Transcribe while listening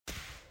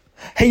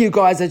Hey you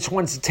guys, I just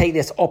wanted to take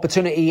this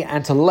opportunity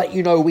and to let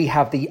you know we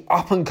have the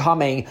up and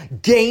coming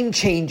Game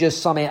Changers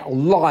Summit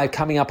live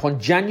coming up on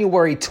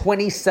January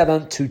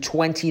 27th to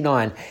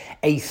 29th.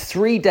 A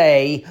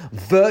 3-day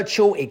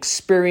virtual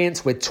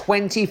experience with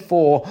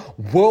 24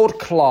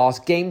 world-class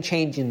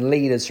game-changing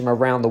leaders from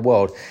around the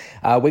world.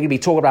 We're going to be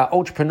talking about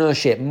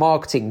entrepreneurship,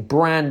 marketing,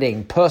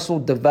 branding, personal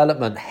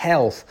development,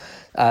 health,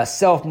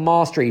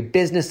 self-mastery,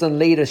 business and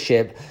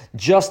leadership,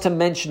 just to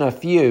mention a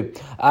few.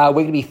 We're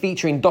going to be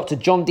featuring Dr.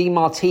 John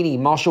DeMartini,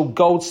 Marshall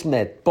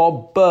Goldsmith,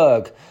 Bob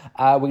Berg.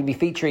 We're going to be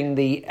featuring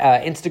the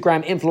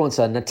Instagram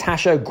influencer,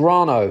 Natasha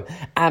Grano,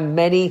 and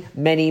many,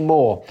 many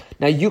more.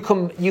 Now, you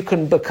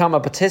can become a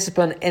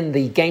participant in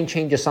the Game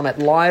Changer Summit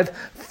Live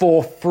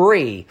for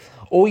free.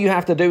 All you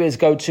have to do is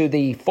go to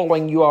the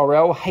following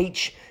URL,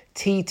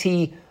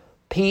 https://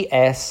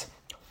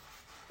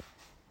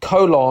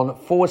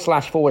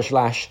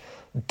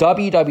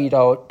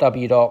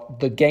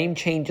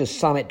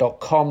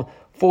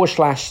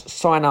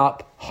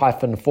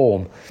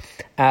 www.thegamechangersummit.com/sign-up-form.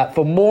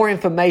 For more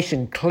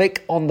information,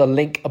 click on the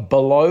link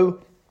below,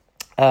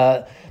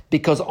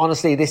 because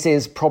honestly, this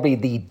is probably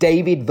the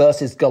David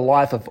versus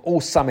Goliath of all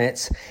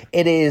summits.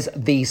 It is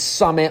the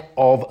summit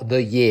of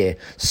the year.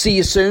 See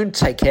you soon,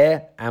 take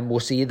care, and we'll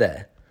see you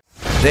there.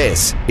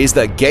 This is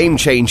the Game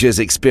Changers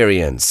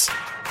Experience.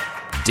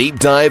 Deep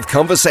dive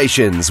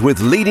conversations with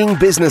leading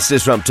business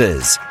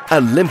disruptors,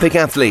 Olympic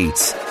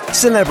athletes,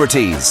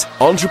 celebrities,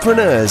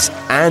 entrepreneurs,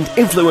 and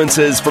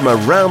influencers from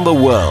around the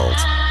world.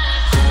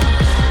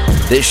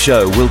 This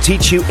show will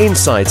teach you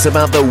insights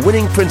about the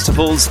winning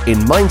principles in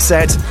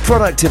mindset,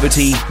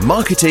 productivity,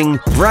 marketing,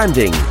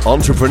 branding,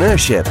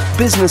 entrepreneurship,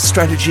 business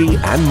strategy,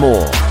 and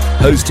more.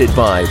 Hosted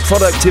by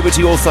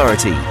Productivity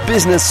Authority,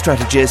 business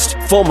strategist,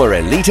 former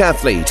elite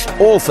athlete,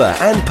 author,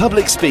 and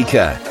public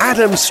speaker,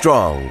 Adam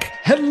Strong.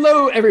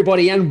 Hello,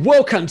 everybody, and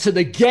welcome to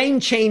the Game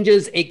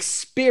Changers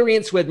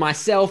Experience with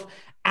myself,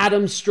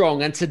 Adam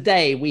Strong. And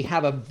today we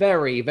have a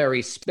very,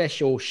 very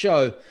special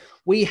show.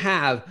 We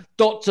have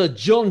Dr.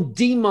 John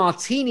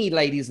DeMartini,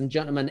 ladies and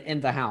gentlemen,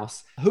 in the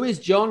house. Who is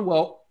John?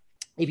 Well,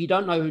 if you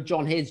don't know who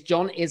John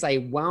is a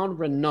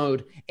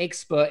world-renowned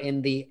expert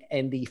in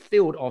the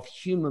field of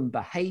human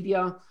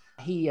behavior.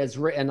 He has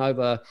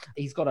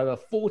he's got over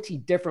 40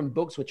 different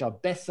books, which are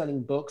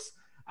best-selling books,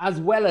 as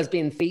well as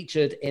being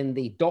featured in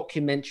the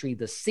documentary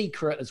The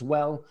Secret as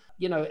well.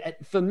 You know,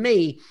 for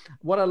me,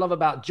 what I love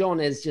about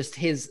John is just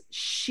his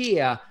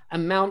sheer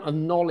amount of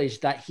knowledge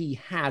that he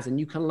has, and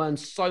you can learn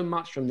so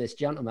much from this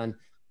gentleman.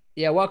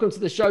 Yeah, welcome to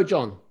the show,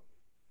 John.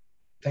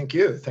 Thank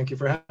you. Thank you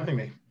for having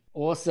me.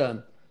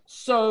 Awesome.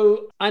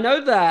 So I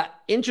know that,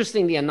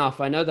 interestingly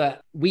enough,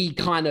 we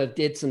kind of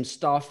did some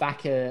stuff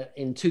back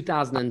in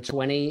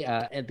 2020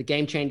 at the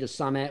Game Changer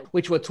Summit,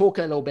 which we'll talk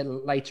a little bit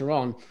later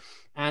on.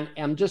 And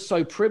I'm just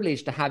so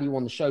privileged to have you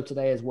on the show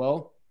today as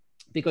well,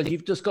 because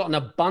you've just got an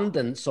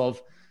abundance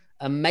of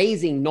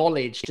amazing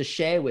knowledge to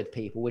share with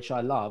people, which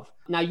I love.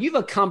 Now, you've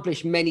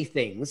accomplished many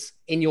things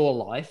in your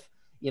life,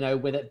 you know,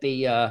 whether it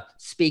be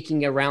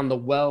speaking around the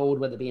world,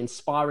 whether it be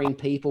inspiring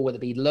people, whether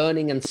it be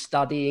learning and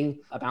studying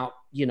about,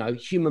 you know,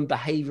 human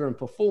behavior and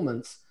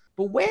performance.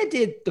 But where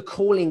did the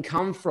calling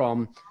come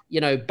from, you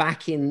know,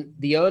 back in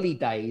the early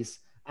days?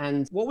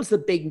 And what was the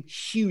big,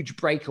 huge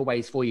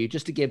breakaways for you,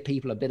 just to give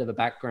people a bit of a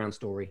background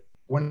story?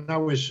 When I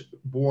was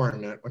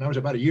born, when I was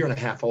about a year and a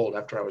half old,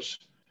 after I was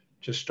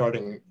just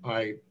starting,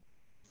 I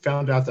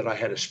found out that I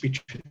had a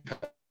speech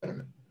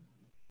impediment.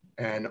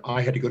 And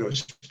I had to go to a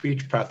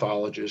speech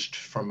pathologist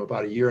from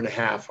about a year and a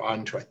half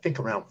on to, I think,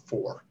 around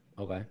 4.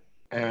 Okay.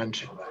 And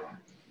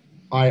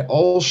I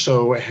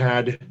also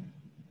had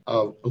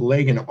a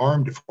leg and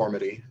arm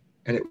deformity,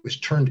 and it was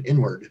turned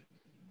inward.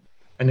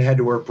 And I had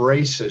to wear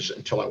braces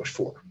until I was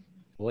 4.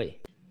 Boy.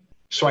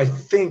 So I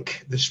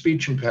think the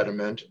speech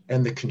impediment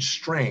and the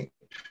constraint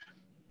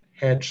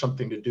had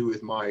something to do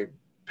with my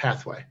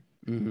pathway.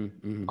 Mm-hmm,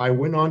 mm-hmm. I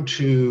went on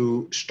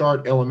to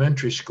start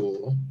elementary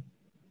school,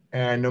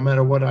 and no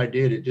matter what I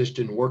did, it just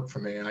didn't work for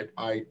me.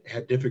 I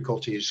had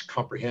difficulties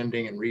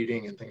comprehending and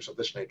reading and things of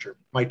this nature.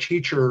 My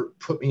teacher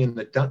put me in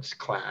the dunce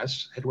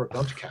class, had to wear a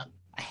dunce cap.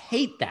 I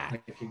hate that.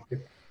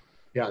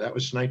 Yeah, that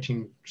was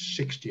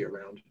 1960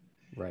 around.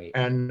 Right.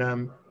 And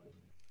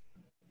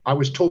I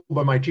was told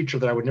by my teacher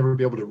that I would never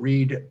be able to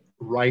read,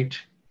 write,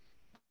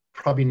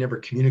 probably never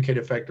communicate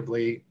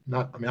effectively,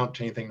 not amount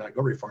to anything, not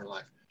go very far in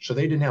life. So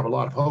they didn't have a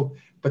lot of hope,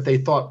 but they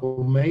thought,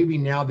 well, maybe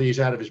now that he's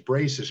out of his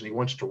braces and he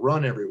wants to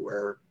run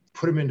everywhere,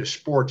 put him into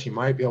sports, he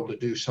might be able to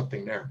do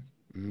something there.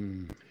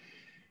 Mm.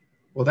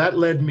 Well, that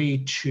led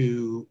me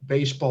to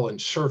baseball and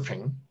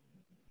surfing.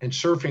 And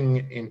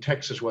surfing in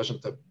Texas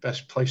wasn't the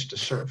best place to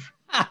surf.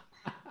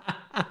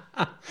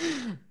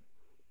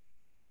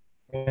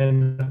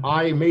 And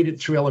I made it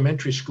through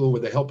elementary school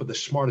with the help of the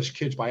smartest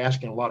kids by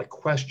asking a lot of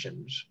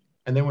questions.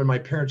 And then when my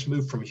parents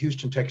moved from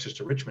Houston, Texas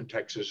to Richmond,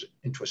 Texas,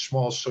 into a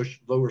small,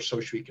 lower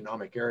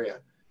socioeconomic area,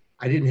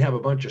 I didn't have a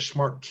bunch of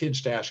smart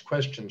kids to ask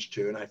questions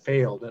to, and I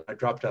failed, and I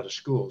dropped out of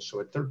school.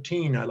 So at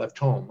 13, I left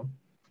home,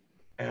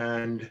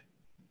 and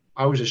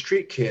I was a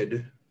street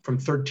kid from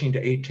 13 to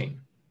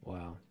 18.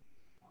 Wow.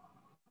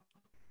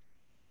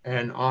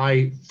 And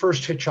I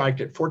first hitchhiked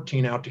at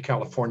 14 out to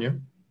California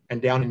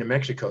and down into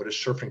Mexico to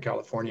surf in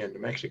California and New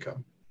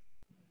Mexico.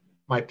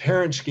 My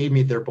parents gave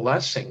me their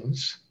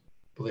blessings,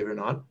 believe it or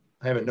not.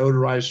 I have a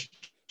notarized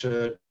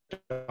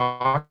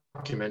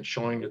document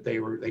showing that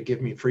they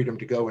give me freedom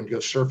to go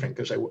surfing,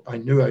 because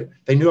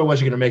they knew I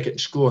wasn't going to make it in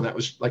school, and that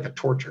was like a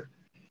torture.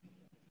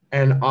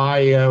 And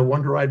I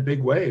wanted to ride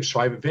big waves. So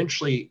I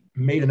eventually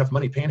made enough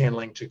money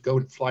panhandling to go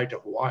and fly to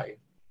Hawaii.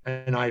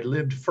 And I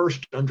lived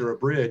first under a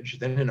bridge,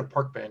 then in a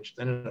park bench,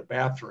 then in a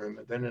bathroom,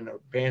 and then in an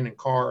abandoned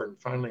car, and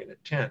finally in a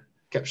tent.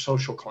 Kept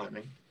social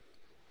climbing.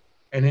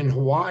 And in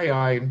Hawaii,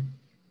 I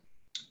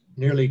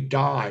nearly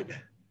died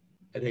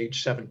at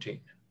age 17,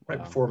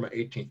 right before my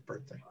 18th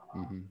birthday.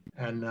 Mm-hmm.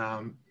 And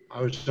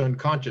I was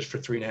unconscious for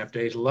 3.5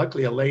 days.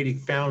 Luckily, a lady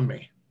found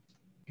me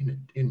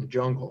in the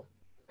jungle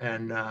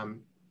and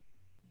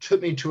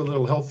took me to a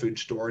little health food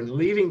store. And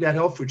leaving that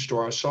health food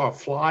store, I saw a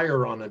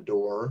flyer on a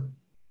door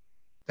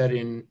that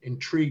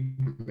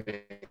intrigued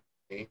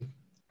me.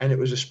 And it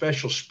was a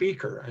special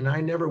speaker. And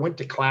I never went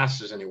to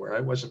classes anywhere.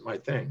 It wasn't my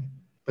thing.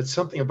 But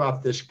something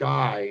about this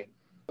guy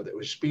that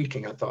was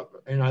speaking, I thought,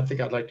 and I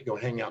think I'd like to go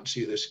hang out and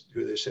see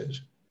who this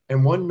is.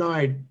 And one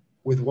night,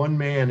 with one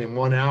man in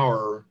 1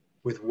 hour,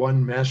 with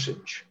one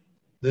message,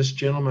 this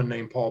gentleman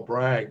named Paul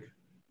Bragg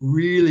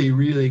really,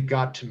 really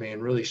got to me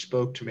and really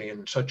spoke to me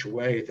in such a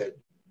way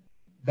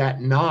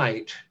that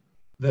night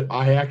that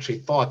I actually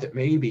thought that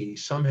maybe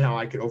somehow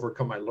I could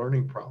overcome my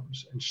learning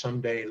problems and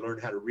someday learn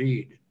how to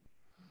read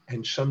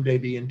and someday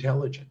be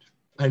intelligent.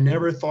 I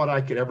never thought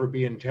I could ever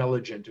be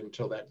intelligent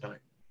until that night.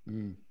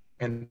 Mm.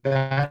 And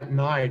that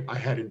night I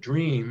had a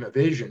dream, a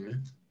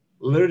vision,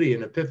 literally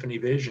an epiphany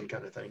vision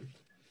kind of thing,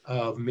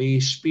 of me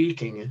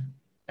speaking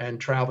and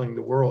traveling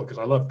the world, because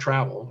I love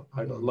travel.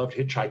 I loved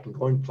hitchhiking,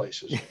 going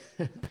places.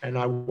 And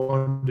I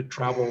wanted to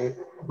travel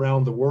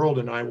around the world,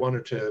 and I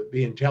wanted to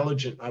be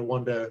intelligent. I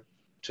wanted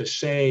to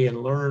say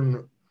and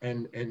learn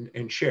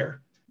and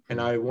share.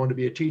 And I wanted to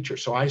be a teacher.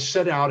 So I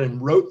set out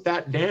and wrote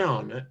that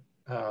down.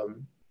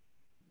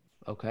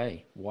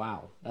 Okay.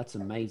 Wow. That's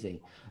amazing.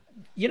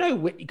 You know,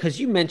 because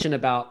you mentioned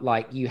about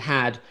like you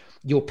had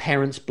your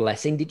parents'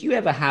 blessing. Did you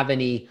ever have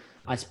any,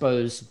 I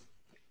suppose,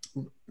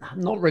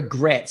 not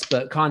regrets,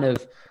 but kind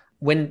of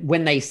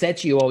when they said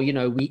to you, oh, you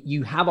know,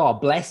 you have our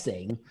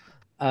blessing.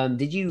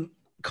 Did you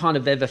kind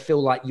of ever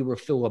feel like you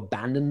feel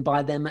abandoned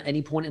by them at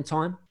any point in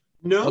time?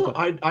 No,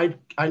 okay.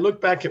 I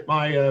look back at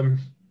my,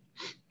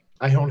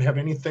 I don't have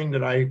anything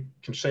that I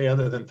can say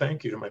other than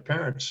thank you to my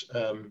parents.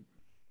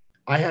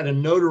 I had a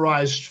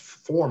notarized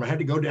form. I had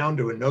to go down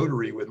to a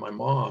notary with my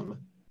mom,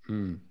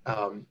 and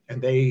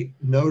they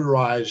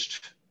notarized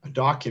a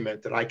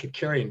document that I could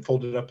carry and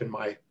fold it up in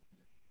my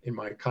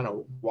kind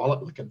of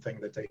wallet-looking thing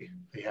that they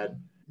had.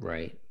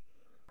 Right.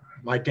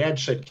 My dad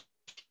said,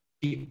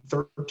 keep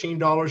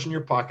 $13 in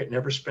your pocket.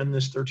 Never spend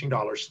this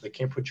 $13. So they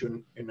can't put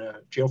you in a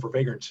jail for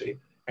vagrancy.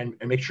 And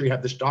make sure you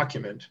have this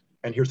document.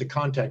 And here's the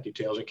contact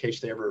details in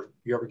case you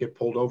ever get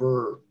pulled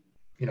over, or,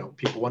 you know,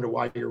 people wonder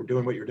why you're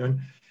doing what you're doing.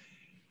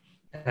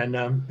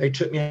 And they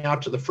took me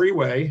out to the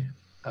freeway,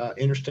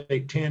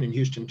 Interstate 10 in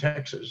Houston,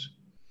 Texas,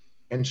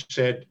 and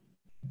said,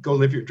 go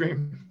live your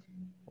dream.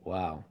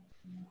 Wow.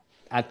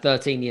 At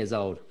 13 years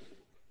old.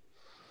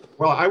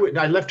 Well,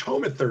 I left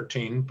home at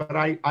 13, but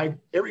I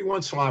every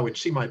once in a while I would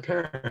see my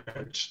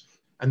parents.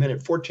 And then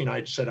at 14,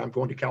 I said, I'm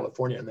going to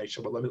California. And they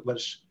said, well,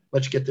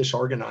 let's get this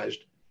organized.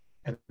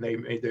 And they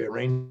made the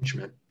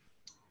arrangement.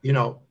 You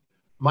know,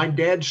 my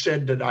dad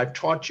said that I've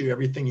taught you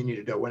everything you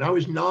need to know. When I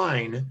was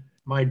 9,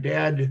 my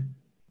dad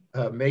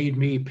made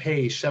me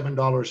pay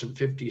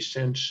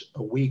 $7.50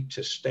 a week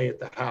to stay at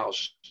the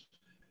house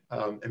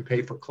and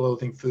pay for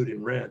clothing, food,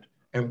 and rent,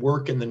 and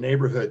work in the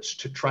neighborhoods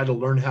to try to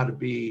learn how to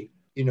be,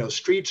 you know,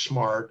 street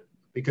smart,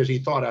 because he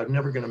thought I was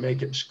never going to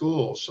make it in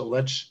school. So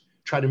let's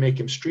try to make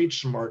him street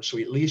smart, so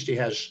at least he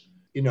has,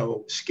 you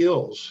know,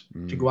 skills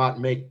to go out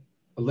and make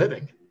a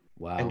living.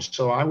 Wow. And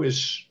so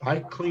I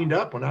cleaned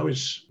up when I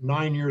was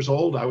 9 years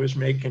old. I was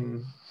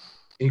making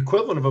the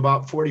equivalent of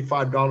about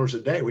 $45 a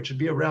day, which would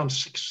be around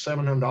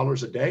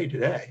 $600-700 a day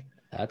today.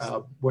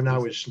 When I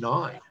was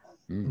 9.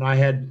 And I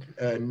had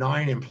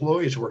 9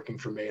 employees working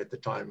for me at the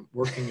time,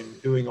 working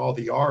and doing all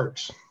the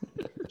arts.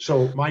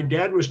 So my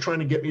dad was trying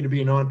to get me to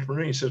be an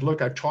entrepreneur. He said,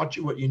 look, I've taught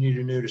you what you need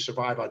to do to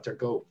survive out there.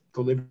 Go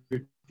live.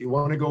 You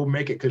want to go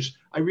make it? Because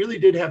I really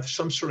did have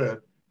some sort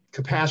of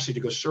capacity to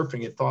go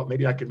surfing and thought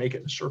maybe I could make it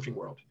in the surfing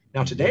world.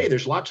 Now today,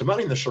 there's lots of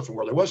money in the surfing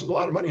world. There wasn't a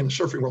lot of money in the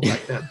surfing world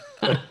back then.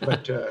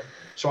 But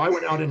so I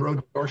went out and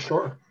rode North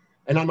Shore.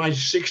 And on my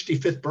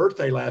 65th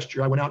birthday last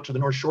year, I went out to the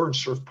North Shore and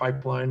surfed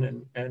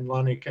Pipeline and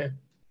Lani Cay.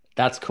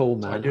 That's cool,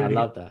 man. I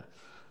love that.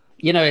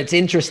 You know, it's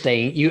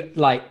interesting. You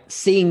like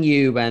seeing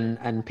you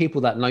and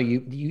people that know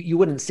you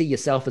wouldn't see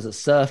yourself as a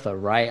surfer,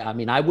 right? I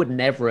mean, I would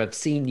never have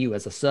seen you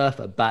as a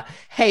surfer, but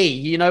hey,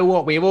 you know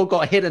what? We've all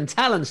got hidden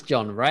talents,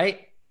 John,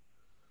 right?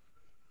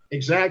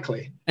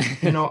 Exactly.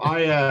 You know,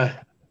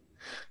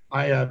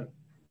 I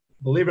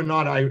believe it or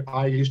not,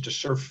 I used to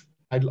surf.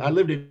 I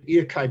lived at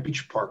Iakai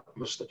Beach Park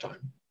most of the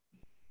time.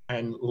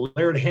 And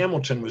Laird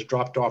Hamilton was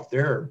dropped off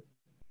there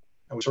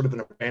and was sort of an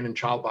abandoned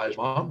child by his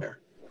mom there.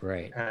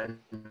 Right. And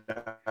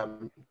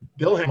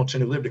Bill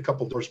Hamilton, who lived a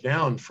couple doors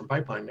down from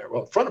Pipeline there,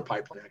 well, in front of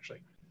Pipeline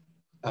actually,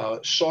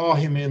 saw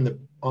him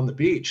on the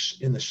beach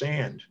in the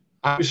sand.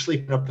 I was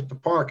sleeping up at the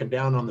park, and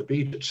down on the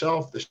beach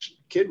itself, this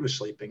kid was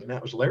sleeping, and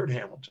that was Laird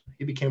Hamilton.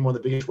 He became one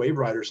of the biggest wave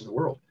riders in the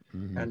world.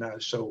 Mm-hmm.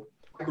 And so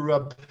I grew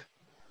up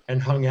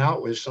and hung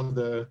out with some of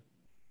the,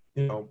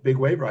 big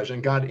wave riders,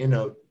 and got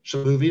into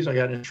some movies. I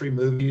got into 3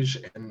 movies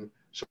and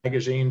some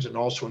magazines, and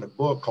also in a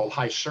book called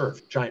High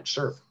Surf, Giant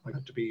Surf. I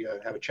got to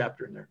have a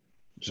chapter in there.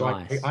 So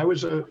nice. I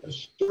was a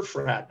surf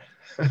rat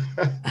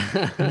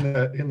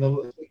in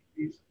the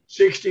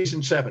 60s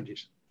and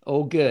 70s.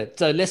 All good.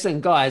 So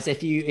listen, guys,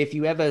 if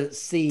you ever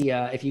see,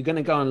 if you're going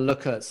to go and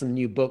look at some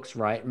new books,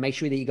 right, make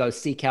sure that you go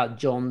seek out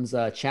John's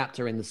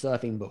chapter in the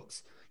surfing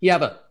books.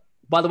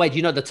 By the way, do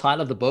you know the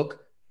title of the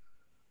book?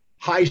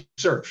 High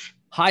Surf.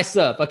 High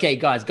Surf. Okay,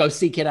 guys, go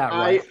seek it out.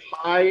 Right?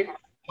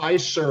 High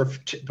Surf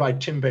by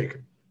Tim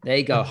Baker. There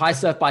you go. High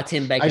Surf by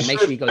Tim Baker. Make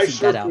sure you go seek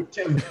that out.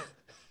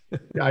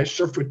 I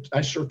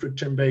surfed with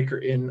Tim Baker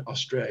in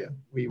Australia.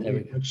 We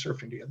went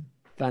surfing together.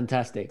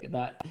 Fantastic.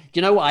 Do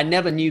you know what? I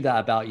never knew that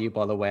about you,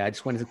 by the way. I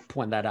just wanted to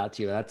point that out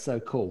to you. That's so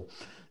cool.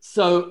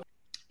 So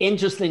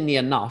interestingly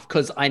enough,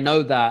 because I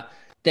know that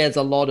there's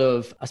a lot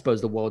of, I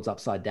suppose the world's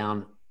upside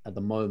down at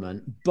the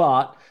moment,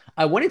 but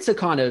I wanted to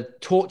kind of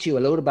talk to you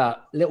a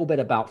little bit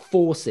about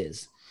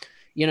forces.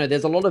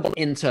 There's a lot of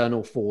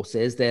internal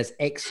forces, there's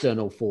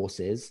external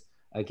forces,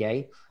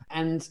 okay?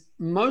 And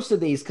most of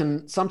these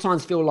can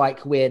sometimes feel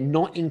like we're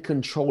not in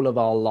control of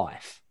our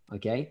life,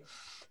 okay?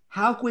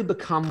 How can we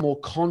become more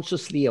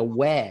consciously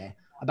aware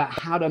about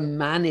how to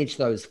manage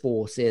those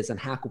forces, and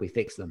how can we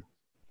fix them?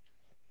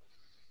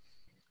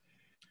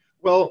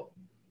 Well,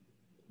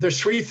 there's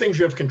 3 things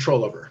you have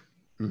control over.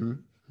 Mm-hmm.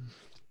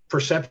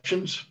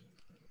 Perceptions,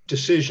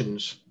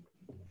 decisions,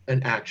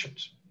 and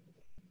actions.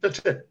 That's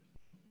it.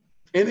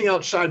 Anything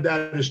outside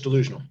that is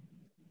delusional.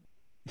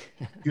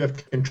 You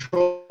have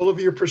control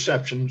over your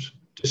perceptions,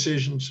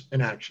 decisions,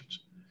 and actions.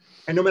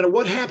 And no matter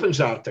what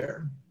happens out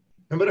there,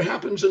 no matter what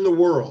happens in the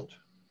world,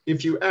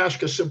 if you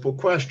ask a simple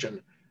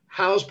question,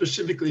 how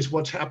specifically is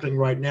what's happening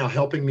right now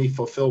helping me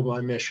fulfill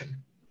my mission?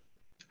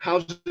 How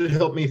does it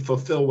help me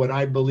fulfill what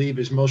I believe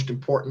is most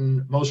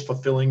important, most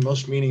fulfilling,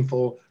 most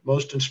meaningful,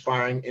 most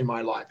inspiring in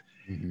my life?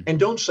 Mm-hmm. And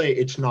don't say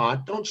it's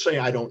not. Don't say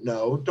I don't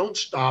know. Don't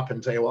stop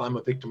and say, well, I'm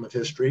a victim of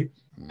history.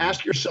 Mm-hmm.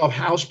 Ask yourself,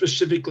 how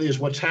specifically is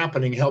what's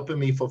happening helping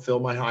me fulfill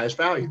my highest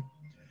value?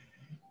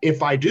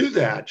 If I do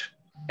that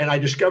and I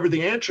discover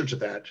the answer to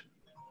that,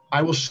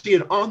 I will see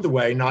it on the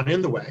way, not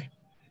in the way.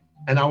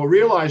 And I will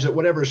realize that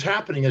whatever is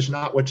happening is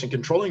not what's in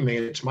controlling me.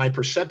 It's my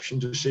perception,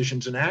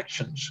 decisions, and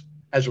actions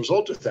as a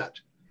result of that.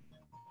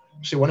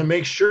 So you want to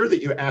make sure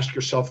that you ask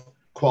yourself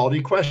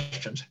quality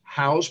questions.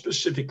 How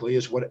specifically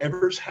is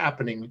whatever's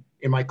happening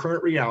in my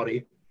current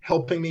reality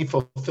helping me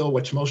fulfill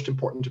what's most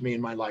important to me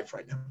in my life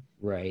right now?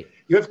 Right.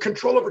 You have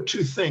control over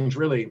 2 things,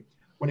 really,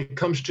 when it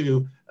comes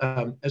to,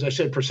 as I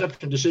said,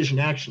 perception, decision,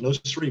 action, those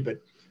 3. But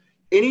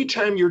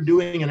anytime you're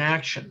doing an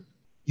action,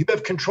 you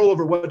have control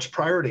over what's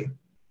priority.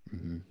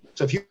 Mm-hmm.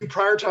 So if you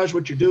prioritize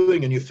what you're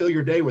doing and you fill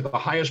your day with the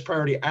highest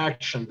priority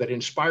action that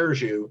inspires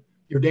you,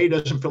 your day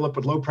doesn't fill up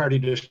with low priority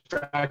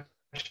distractions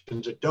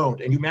that don't,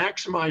 and you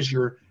maximize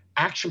your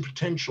action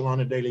potential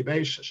on a daily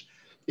basis.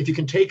 If you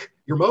can take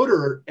your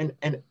motor and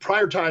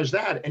prioritize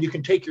that, and you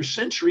can take your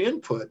sensory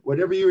input,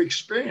 whatever you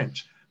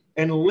experience,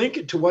 and link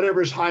it to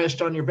whatever is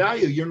highest on your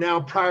value, you're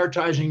now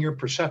prioritizing your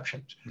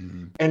perceptions.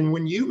 Mm-hmm. And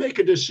when you make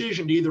a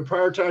decision to either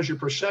prioritize your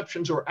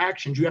perceptions or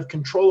actions, you have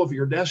control over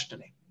your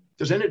destiny.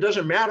 Because then it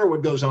doesn't matter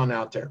what goes on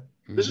out there.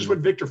 Mm-hmm. This is what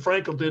Viktor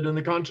Frankl did in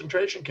the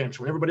concentration camps.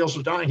 When everybody else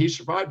was dying, he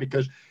survived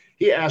because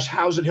he asked,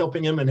 how's it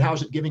helping him and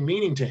how's it giving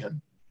meaning to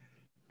him?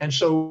 And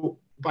so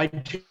by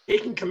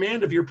taking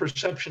command of your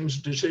perceptions,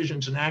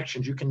 decisions, and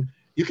actions, you can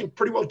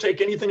pretty well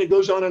take anything that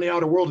goes on in the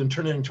outer world and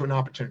turn it into an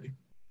opportunity.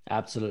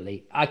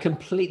 Absolutely. I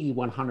completely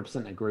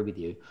 100% agree with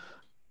you.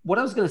 What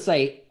I was going to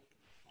say,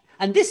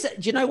 and this,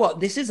 do you know what?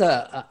 This is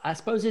I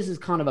suppose this is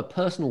kind of a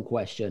personal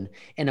question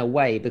in a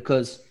way,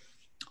 because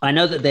I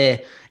know that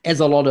there is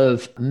a lot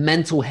of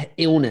mental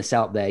illness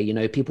out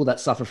there, people that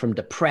suffer from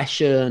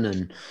depression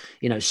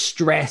and,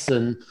 stress,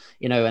 and,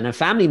 and a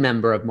family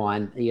member of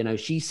mine,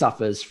 she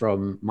suffers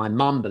from, my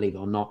mum, believe it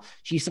or not,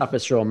 she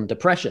suffers from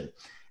depression.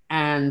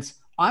 And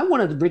I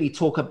wanted to really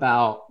talk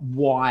about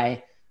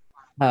why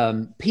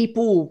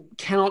people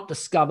cannot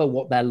discover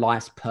what their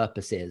life's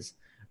purpose is.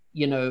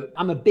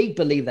 I'm a big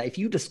believer that if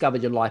you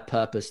discovered your life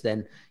purpose,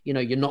 then,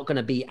 you're not going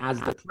to be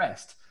as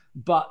depressed.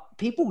 But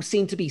people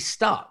seem to be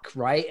stuck,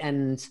 right?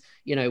 And,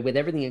 with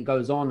everything that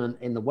goes on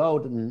in the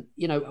world, and,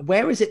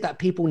 where is it that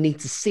people need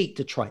to seek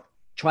to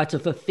try to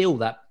fulfill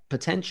that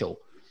potential?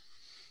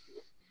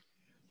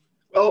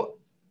 Well,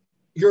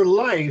 your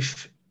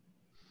life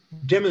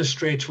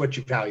demonstrates what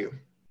you value.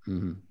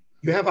 Mm-hmm.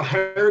 You have a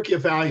hierarchy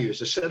of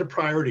values, a set of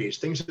priorities,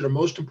 things that are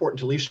most important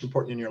to least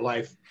important in your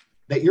life,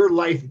 that your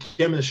life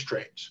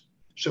demonstrates.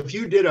 So if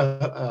you did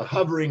a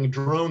hovering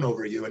drone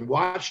over you and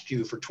watched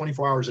you for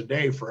 24 hours a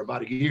day for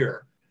about a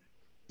year,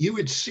 you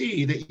would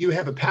see that you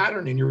have a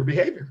pattern in your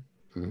behavior.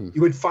 Mm-hmm.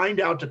 You would find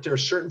out that there are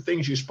certain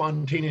things you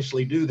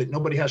spontaneously do that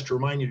nobody has to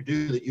remind you to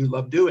do that you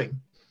love doing.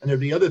 And there'd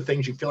be other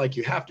things you feel like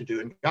you have to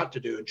do and got to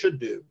do and should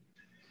do.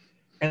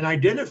 And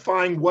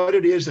identifying what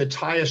it is that's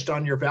highest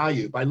on your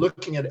value by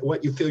looking at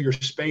what you fill your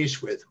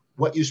space with,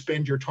 what you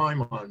spend your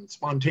time on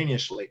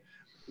spontaneously.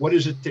 What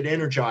is it that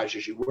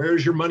energizes you? Where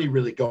is your money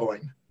really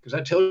going? Because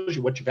that tells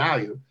you what you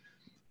value.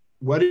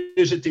 What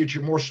is it that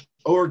you're most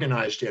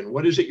organized in?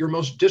 What is it you're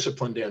most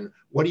disciplined in?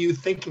 What are you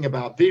thinking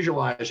about,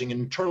 visualizing,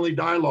 and internally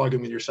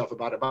dialoguing with yourself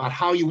about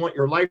how you want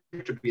your life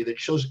to be that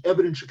shows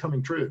evidence of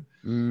coming true?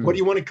 What do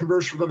you want to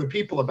converse with other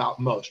people about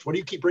most? What do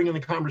you keep bringing the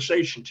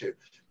conversation to?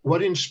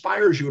 What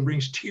inspires you and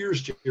brings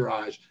tears to your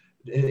eyes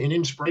and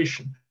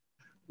inspiration?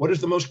 What is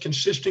the most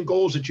consistent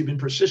goals that you've been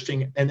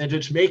persisting and that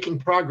it's making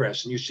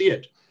progress and you see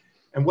it?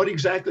 And what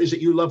exactly is it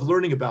you love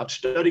learning about,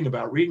 studying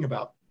about, reading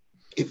about?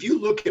 If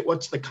you look at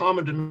what's the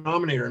common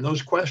denominator in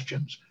those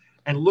questions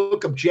and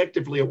look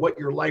objectively at what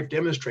your life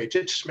demonstrates,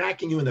 it's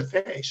smacking you in the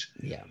face.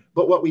 Yeah.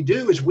 But what we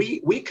do is we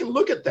can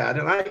look at that,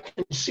 and I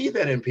can see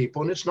that in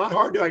people, and it's not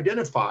hard to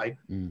identify.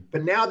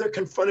 But now they're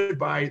confronted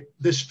by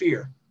this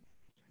fear.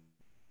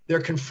 They're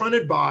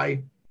confronted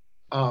by,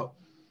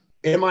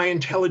 am I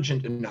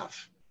intelligent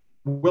enough?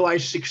 Will I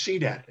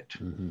succeed at it?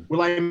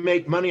 Will I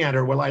make money at it,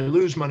 or will I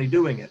lose money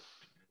doing it?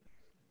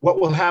 What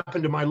will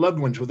happen to my loved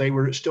ones? Will they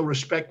still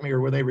respect me,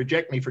 or will they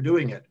reject me for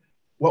doing it?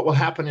 What will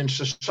happen in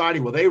society?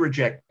 Will they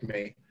reject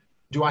me?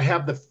 Do I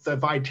have the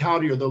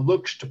vitality or the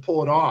looks to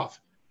pull it off?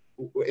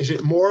 Is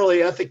it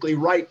morally, ethically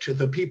right to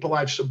the people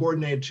I've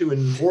subordinated to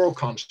in moral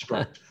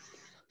construct?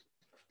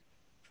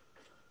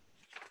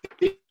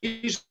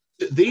 These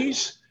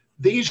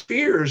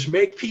fears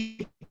make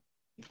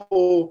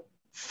people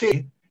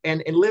fit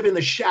and live in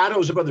the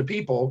shadows of other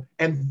people.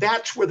 And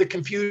that's where the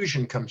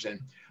confusion comes in.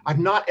 I've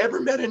not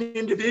ever met an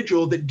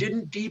individual that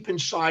didn't deep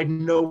inside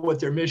know what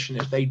their mission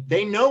is.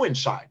 They know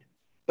inside,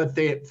 but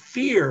the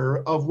fear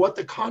of what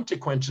the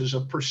consequences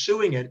of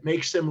pursuing it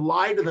makes them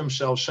lie to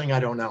themselves saying, I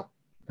don't know.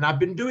 And I've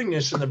been doing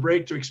this in the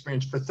breakthrough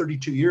experience for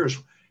 32 years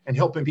and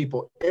helping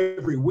people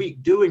every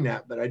week doing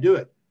that, but I do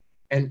it.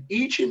 And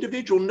each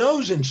individual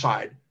knows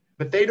inside,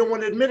 but they don't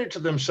want to admit it to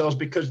themselves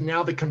because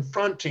now the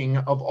confronting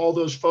of all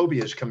those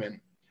phobias come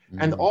in.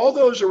 And all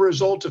those are a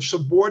result of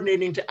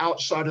subordinating to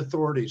outside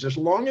authorities. As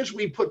long as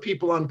we put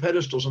people on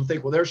pedestals and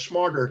think, well, they're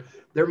smarter,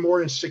 they're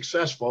more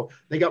successful,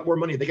 they got more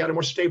money, they got a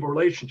more stable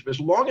relationship. As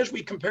long as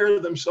we compare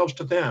themselves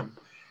to them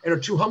and are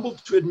too humble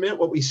to admit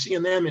what we see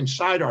in them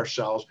inside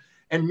ourselves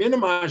and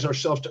minimize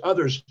ourselves to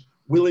others,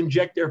 we'll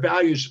inject their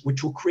values,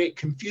 which will create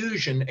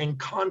confusion and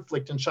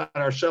conflict inside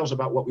ourselves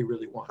about what we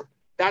really want.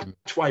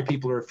 That's why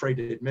people are afraid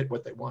to admit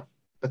what they want,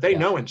 but they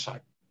know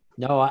inside.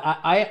 No,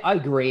 I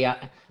agree.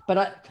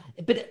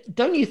 But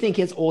don't you think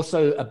it's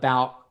also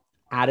about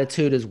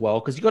attitude as well?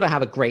 Because you've got to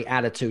have a great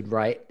attitude,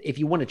 right? If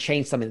you want to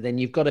change something, then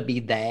you've got to be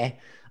there.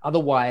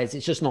 Otherwise,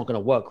 it's just not going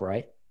to work,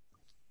 right?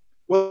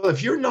 Well,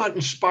 if you're not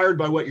inspired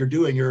by what you're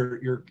doing,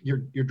 you're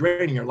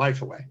draining your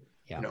life away.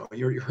 Yeah. You know,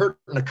 you're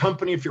hurting a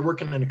company. If you're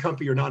working in a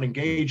company you're not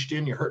engaged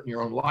in, you're hurting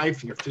your own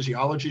life, and your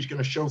physiology is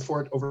going to show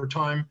for it over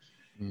time.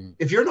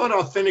 If you're not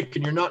authentic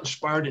and you're not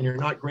inspired and you're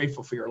not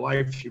grateful for your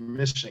life, you're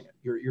missing it.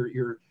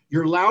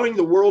 You're allowing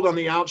the world on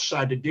the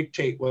outside to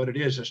dictate what it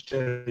is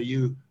instead of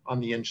you on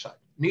the inside.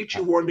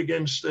 Nietzsche warned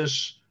against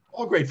this.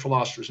 All great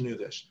philosophers knew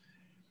this.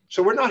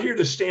 So we're not here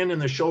to stand in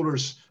the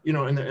shoulders, you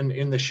know,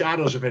 in the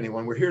shadows of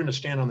anyone. We're here to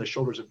stand on the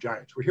shoulders of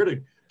giants. We're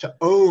here to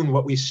own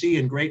what we see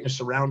in greatness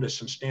around us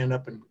and stand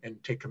up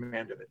and take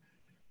command of it.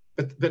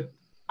 But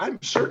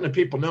I'm certain that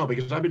people know,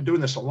 because I've been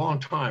doing this a long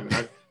time, and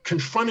I've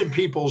confronted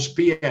people's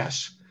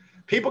BS.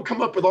 People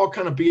come up with all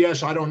kind of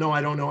BS. I know.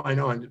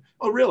 And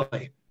oh,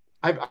 really?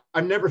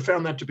 I've never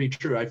found that to be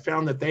true. I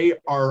found that they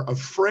are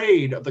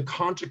afraid of the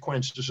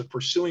consequences of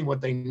pursuing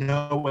what they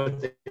know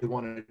what they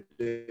want to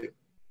do.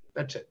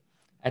 That's it.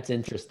 That's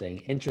interesting.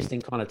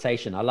 Interesting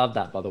connotation. I love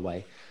that, by the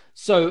way.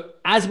 So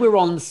as we're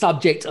on the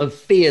subject of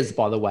fears,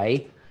 by the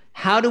way,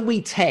 how do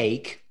we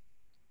take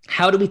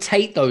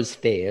those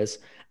fears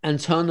and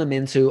turn them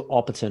into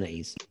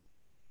opportunities?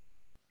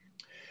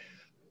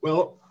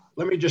 Well,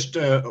 let me just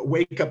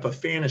wake up a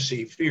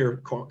fantasy fear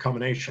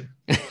combination.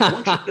 I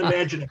want you to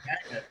imagine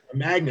a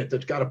magnet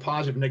that's got a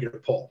positive and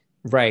negative pole.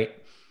 Right.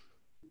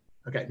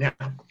 Okay. Now,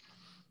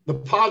 the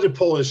positive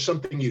pole is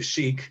something you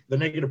seek. The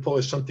negative pole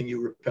is something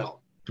you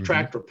repel.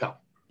 Attract, repel.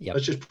 Yep.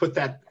 Let's just put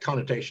that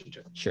connotation to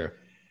it. Sure.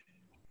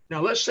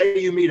 Now, let's say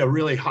you meet a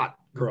really hot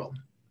girl,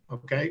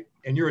 okay,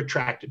 and you're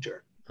attracted to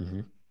her.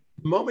 The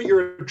moment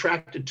you're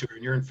attracted to her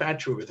and you're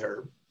infatuated with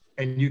her,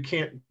 and you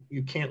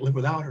can't live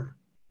without her,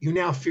 you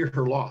now fear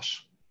her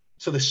loss.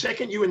 So the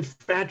second you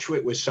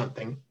infatuate with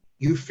something,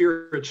 you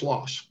fear its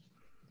loss.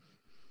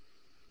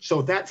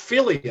 So that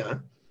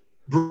philia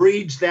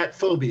breeds that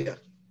phobia.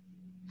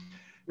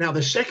 Now,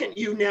 the second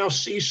you now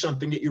see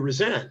something that you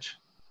resent,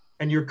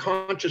 and you're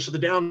conscious of the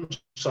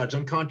downsides,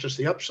 unconscious of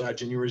the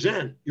upsides, and you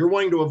resent, you're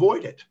wanting to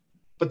avoid it.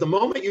 But the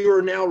moment you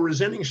are now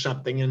resenting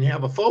something and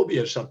have a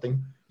phobia of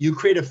something, you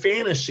create a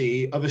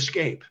fantasy of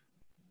escape.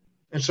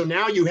 And so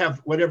now you have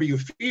whatever you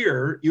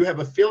fear, you have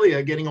a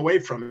philia getting away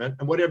from it.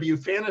 And whatever you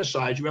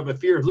fantasize, you have a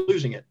fear of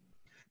losing it.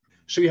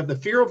 So you have the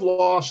fear of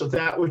loss of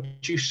that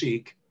which you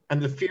seek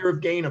and the fear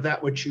of gain of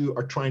that which you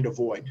are trying to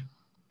avoid.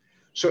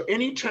 So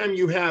anytime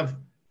you have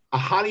a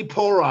highly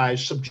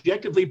polarized,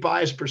 subjectively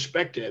biased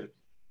perspective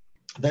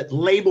that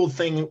labeled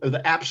thing of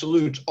the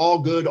absolutes, all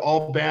good,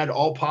 all bad,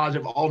 all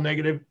positive, all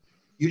negative,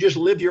 you just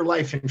live your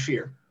life in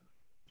fear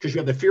because you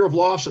have the fear of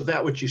loss of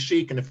that which you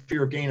seek and the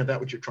fear of gain of that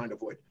which you're trying to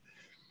avoid.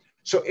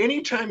 So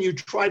anytime you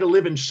try to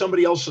live in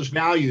somebody else's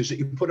values that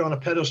you put on a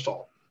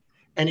pedestal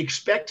and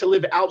expect to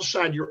live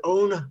outside your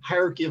own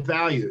hierarchy of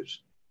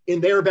values,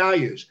 in their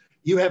values,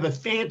 you have a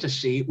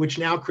fantasy which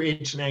now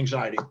creates an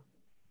anxiety.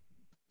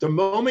 The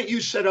moment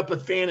you set up a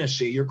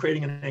fantasy, you're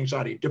creating an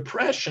anxiety.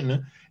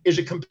 Depression is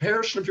a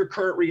comparison of your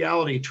current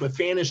reality to a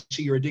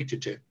fantasy you're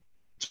addicted to.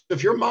 So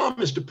if your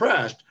mom is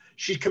depressed,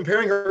 she's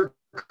comparing her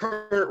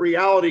current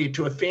reality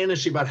to a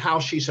fantasy about how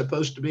she's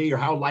supposed to be or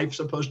how life's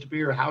supposed to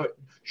be or how it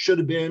should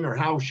have been or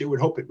how she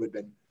would hope it would have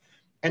been.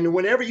 And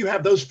whenever you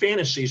have those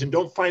fantasies and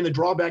don't find the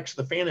drawbacks of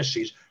the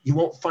fantasies, you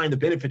won't find the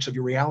benefits of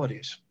your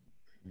realities.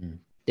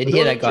 Did you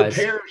hear that, guys?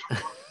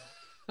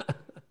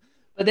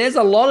 But there's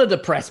a lot of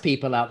depressed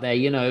people out there,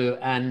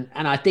 and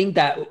I think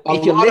that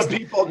if you're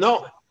listening,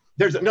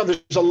 there's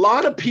a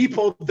lot of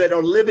people that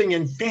are living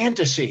in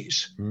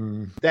fantasies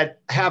that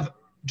have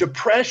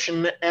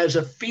depression as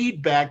a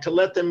feedback to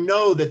let them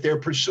know that they're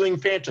pursuing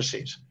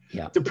fantasies.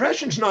 Yeah.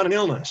 Depression's not an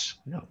illness.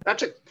 No.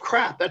 That's a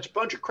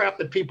bunch of crap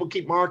that people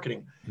keep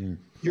marketing.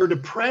 Your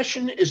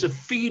depression is a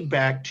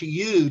feedback to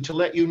you to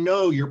let you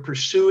know you're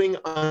pursuing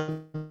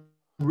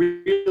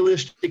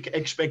unrealistic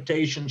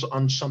expectations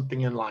on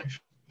something in life.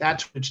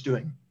 That's what it's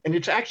doing. And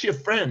it's actually a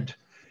friend.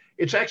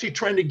 It's actually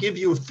trying to give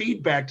you a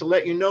feedback to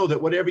let you know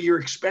that whatever you're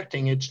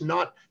expecting, it's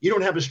not, you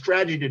don't have a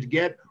strategy to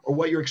get, or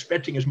what you're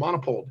expecting is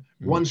monopoled,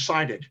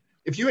 one-sided.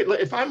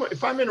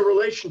 If I'm in a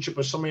relationship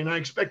with somebody and I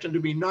expect them to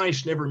be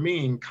nice, never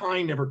mean,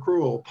 kind, never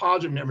cruel,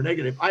 positive, never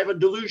negative, I have a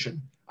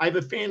delusion. I have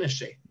a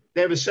fantasy.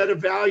 They have a set of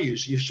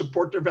values. You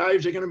support their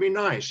values, they're going to be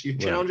nice. You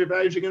challenge their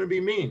values, they're going to be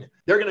mean.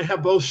 They're going to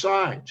have both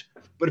sides.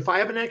 But if I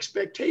have an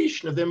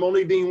expectation of them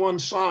only being one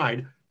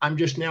side, I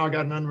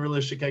got an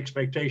unrealistic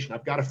expectation.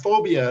 I've got a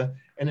phobia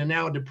and then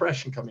now a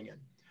depression coming in.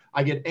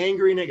 I get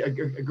angry and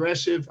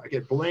aggressive. I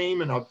get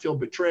blame and I'll feel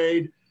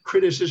betrayed,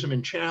 criticism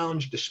and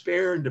challenge,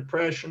 despair and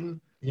depression,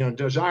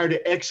 desire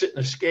to exit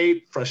and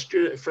escape,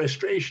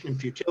 frustration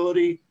and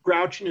futility,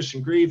 grouchiness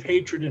and grief,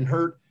 hatred and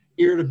hurt,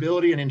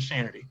 irritability and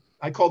insanity.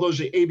 I call those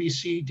the A, B,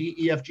 C, D,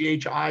 E, F, G,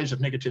 H, I's of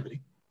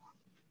negativity.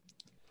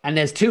 And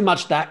there's too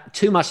much of that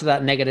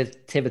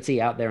negativity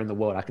out there in the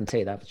world. I can tell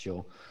you that for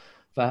sure.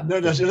 But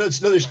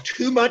there's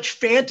too much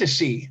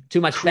fantasy. Too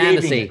much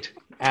fantasy.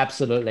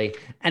 Absolutely.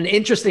 And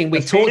interesting,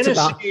 we talked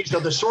about fantasies are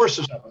the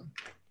sources of them.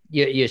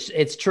 Yes,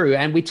 it's true.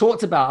 And we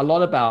talked about a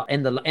lot about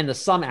in the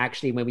summit,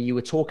 actually, when you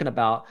were talking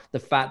about the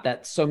fact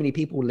that so many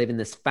people live in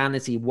this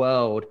fantasy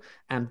world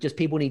and just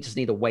people need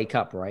to wake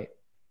up, right?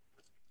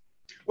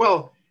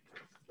 Well,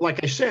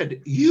 like I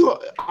said,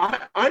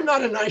 I'm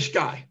not a nice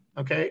guy.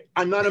 Okay.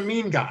 I'm not a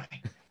mean guy.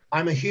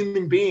 I'm a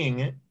human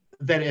being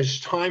that has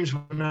times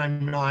when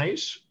I'm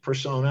nice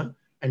persona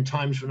and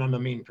times when I'm a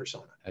mean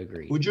persona.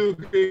 Agreed. Would you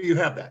agree you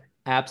have that?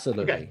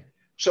 Absolutely. Okay.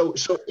 So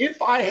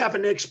if I have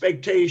an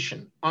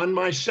expectation on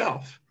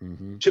myself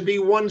to be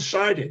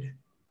one-sided,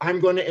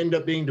 I'm going to end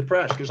up being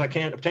depressed because I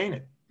can't obtain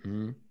it.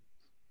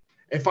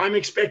 If I'm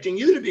expecting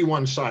you to be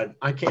one-sided,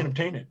 I can't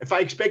obtain it. If I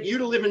expect you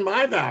to live in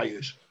my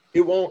values,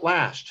 it won't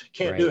last.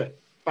 Can't do it.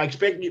 If I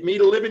expect me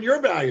to live in your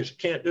values,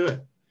 can't do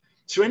it.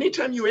 So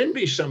anytime you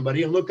envy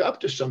somebody and look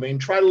up to somebody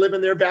and try to live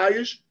in their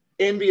values,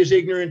 envy is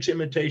ignorance,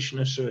 imitation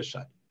is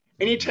suicide.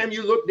 Anytime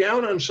you look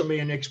down on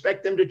somebody and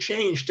expect them to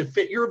change to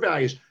fit your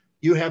values,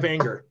 you have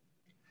anger.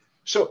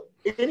 So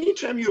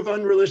anytime you have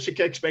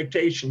unrealistic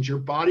expectations, your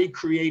body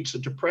creates a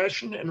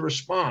depression and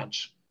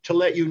response to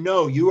let you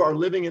know you are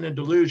living in a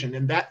delusion.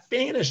 And that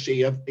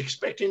fantasy of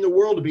expecting the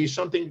world to be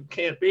something it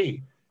can't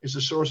be is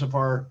the source of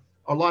a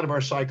lot of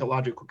our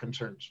psychological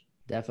concerns.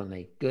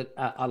 Definitely. Good.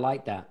 I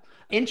like that.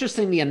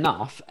 Interestingly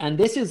enough, and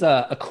this is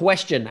a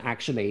question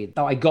actually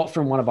that I got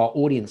from one of our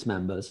audience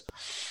members,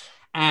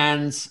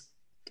 and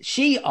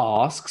she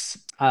asks,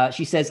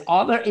 she says,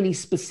 are there any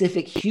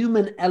specific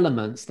human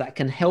elements that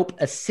can help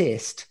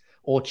assist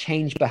or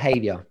change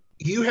behavior?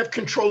 You have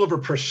control over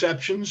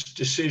perceptions,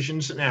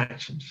 decisions, and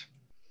actions.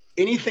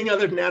 Anything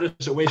other than that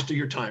is a waste of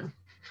your time.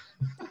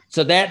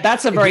 So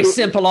that's a very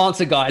simple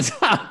answer, guys.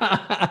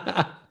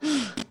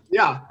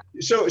 Yeah.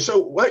 So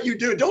what you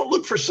do, don't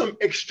look for some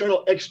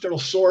external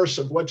source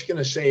of what's going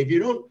to save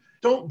you.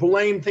 Don't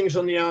blame things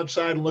on the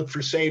outside and look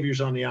for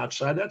saviors on the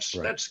outside.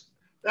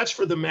 That's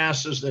for the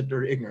masses that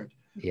are ignorant.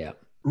 Yeah.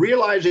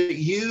 Realize that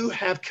you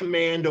have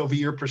command over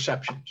your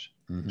perceptions.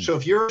 So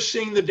if you're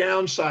seeing the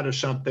downside of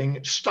something,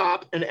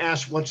 stop and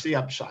ask, what's the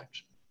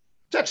upsides?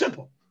 It's that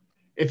simple.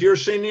 If you're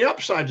seeing the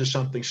upsides of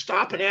something,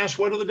 stop and ask,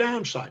 what are the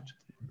downsides?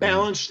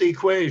 balance the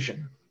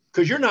equation,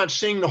 because you're not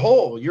seeing the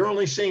whole. You're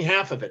only seeing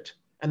half of it.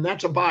 And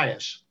that's a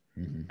bias.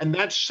 And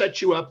that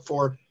sets you up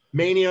for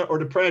mania or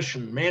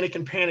depression, manic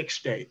and panic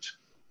states.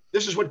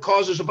 This is what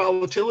causes the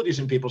volatilities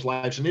in people's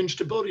lives and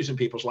instabilities in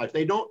people's life.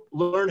 They don't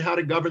learn how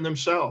to govern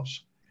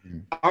themselves.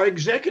 Our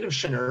executive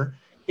center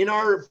in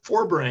our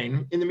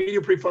forebrain, in the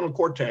medial prefrontal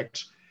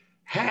cortex,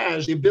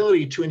 has the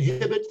ability to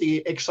inhibit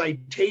the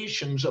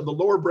excitations of the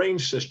lower brain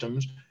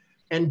systems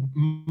and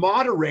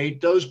moderate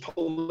those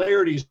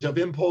polarities of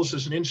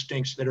impulses and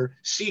instincts that are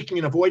seeking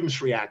and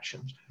avoidance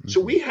reactions.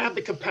 So we have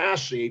the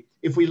capacity,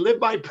 if we live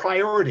by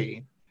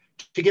priority,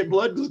 to get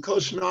blood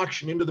glucose and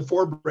oxygen into the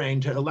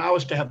forebrain to allow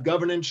us to have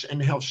governance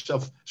and have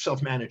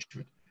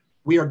self-management.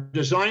 We are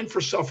designed for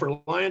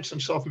self-reliance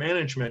and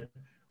self-management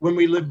when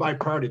we live by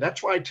priority.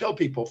 That's why I tell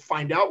people,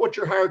 find out what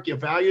your hierarchy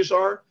of values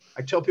are.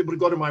 I tell people to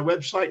go to my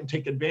website and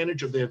take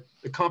advantage of the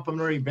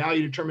complementary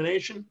value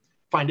determination.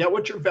 Find out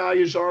what your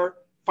values are.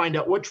 Find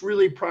out what's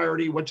really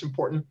priority, what's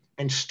important,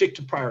 and stick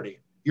to priority.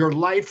 Your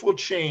life will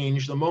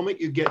change the moment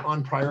you get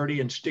on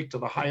priority and stick to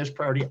the highest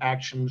priority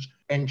actions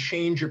and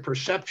change your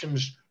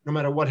perceptions no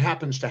matter what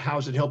happens to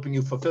how's it helping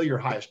you fulfill your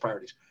highest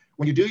priorities.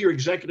 When you do, your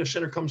executive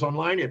center comes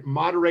online, it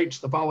moderates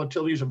the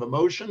volatilities of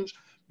emotions,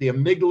 the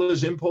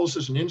amygdala's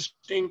impulses and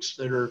instincts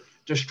that are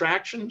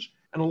distractions,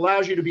 and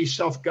allows you to be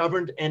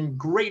self-governed and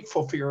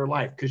grateful for your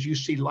life because you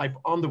see life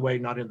on the way,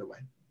 not in the way.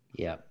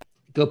 Yeah,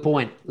 good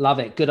point. Love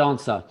it. Good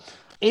answer.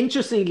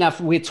 Interestingly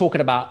enough, we're talking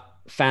about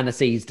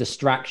fantasies,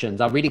 distractions.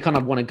 I really kind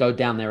of want to go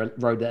down there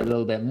road a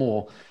little bit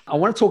more. I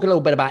want to talk a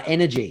little bit about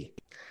energy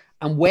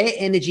and where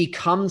energy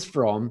comes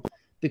from,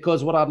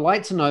 because what I'd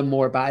like to know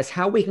more about is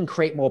how we can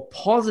create more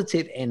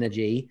positive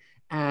energy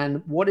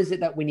and what is it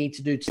that we need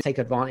to do to take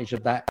advantage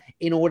of that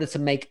in order to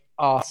make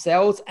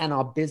ourselves and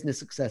our business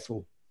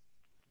successful.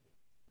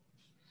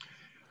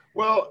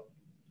 Well,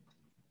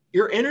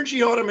 your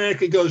energy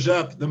automatically goes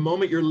up the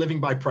moment you're living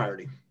by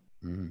priority.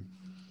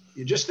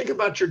 You just think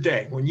about your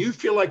day. When you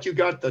feel like you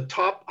got the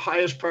top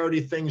highest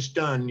priority things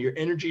done, your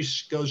energy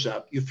goes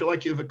up. You feel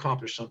like you've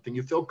accomplished something.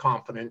 You feel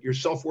confident. Your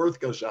self-worth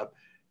goes up.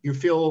 You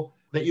feel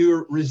that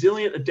you're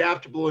resilient,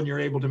 adaptable, and you're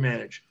able to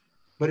manage.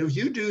 But if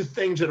you do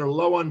things that are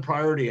low on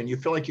priority and you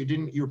feel like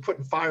you're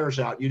putting fires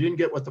out, you didn't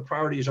get what the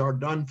priorities are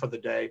done for the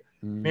day,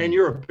 man,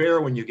 you're a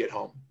bear when you get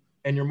home.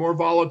 And you're more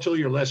volatile,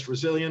 you're less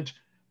resilient,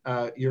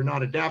 you're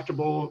not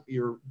adaptable,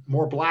 you're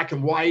more black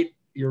and white,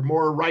 you're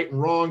more right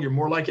and wrong, you're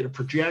more likely to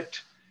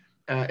project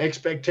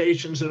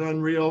expectations that are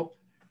unreal.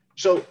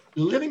 So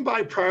living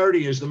by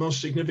priority is the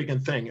most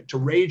significant thing to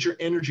raise your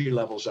energy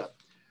levels up.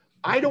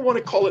 I don't want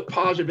to call it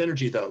positive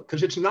energy though,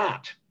 because it's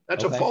not.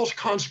 That's a false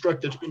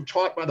construct that's been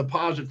taught by the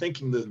positive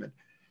thinking movement.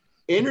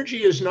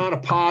 Energy is not a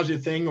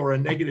positive thing or a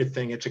negative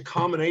thing. It's a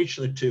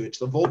combination of the two. It's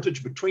the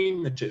voltage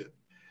between the two.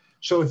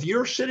 So if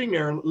you're sitting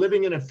there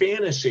living in a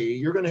fantasy,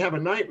 you're going to have a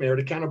nightmare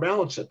to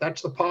counterbalance it.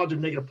 That's the positive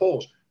negative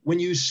poles. When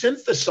you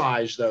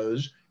synthesize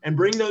those and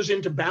bring those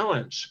into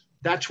balance,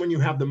 that's when you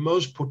have the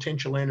most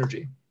potential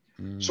energy.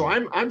 So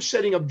I'm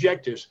setting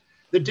objectives.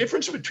 The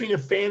difference between a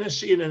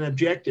fantasy and an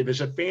objective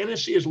is a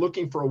fantasy is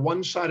looking for a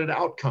one-sided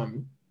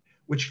outcome,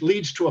 which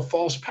leads to a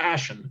false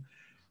passion.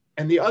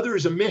 And the other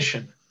is a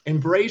mission,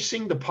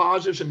 embracing the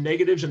positives and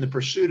negatives in the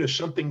pursuit of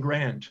something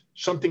grand,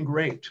 something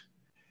great.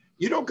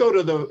 You don't go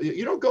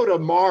to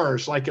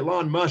Mars like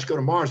Elon Musk go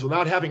to Mars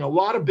without having a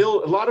lot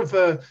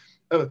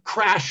of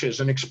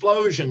crashes and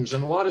explosions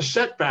and a lot of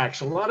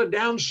setbacks and a lot of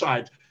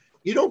downsides.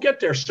 You don't get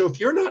there. So if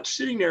you're not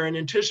sitting there and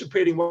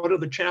anticipating what are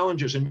the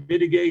challenges and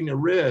mitigating the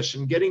risks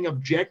and getting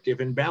objective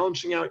and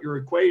balancing out your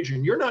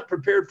equation, you're not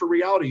prepared for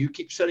reality. You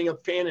keep setting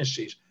up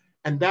fantasies,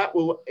 and that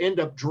will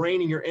end up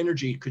draining your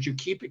energy because you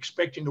keep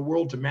expecting the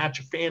world to match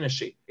a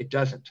fantasy. It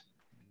doesn't.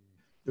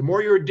 The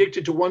more you're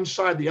addicted to one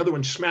side, the other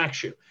one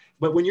smacks you.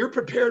 But when you're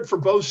prepared for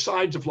both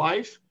sides of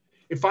life,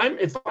 if I'm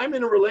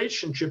in a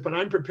relationship and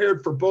I'm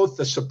prepared for both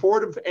the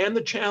supportive and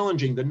the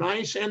challenging, the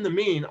nice and the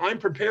mean, I'm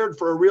prepared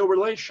for a real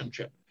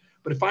relationship.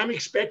 But if I'm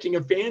expecting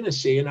a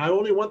fantasy and I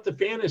only want the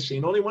fantasy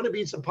and only want to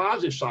be the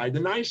positive side, the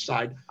nice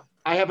side,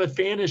 I have a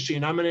fantasy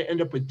and I'm going to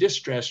end up with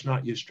distress,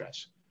 not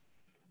eustress.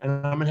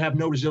 And I'm going to have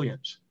no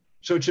resilience.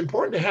 So it's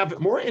important to have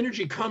more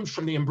energy comes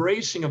from the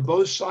embracing of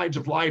both sides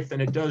of life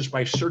than it does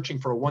by searching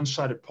for a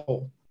one-sided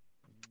pole.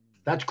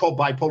 That's called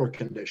bipolar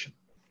condition.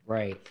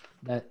 Right.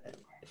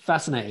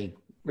 Fascinating.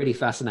 Really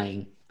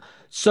fascinating.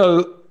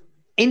 So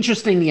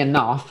interestingly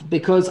enough,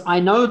 because I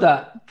know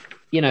that,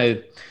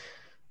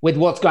 with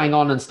what's going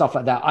on and stuff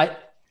like that,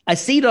 I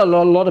see that a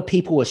lot of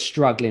people are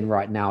struggling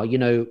right now,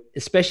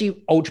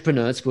 especially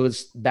entrepreneurs,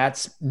 because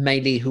that's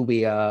mainly who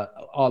we are,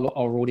 our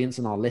audience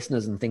and our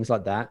listeners and things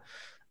like that.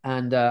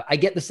 And I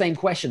get the same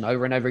question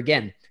over and over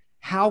again.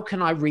 How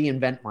can I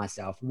reinvent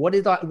myself? What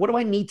do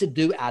I need to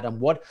do, Adam?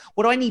 What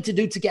do I need to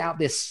do to get out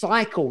this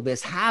cycle,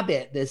 this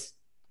habit, this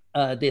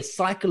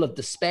cycle of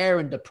despair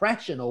and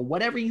depression, or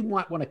whatever you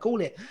might want to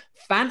call it,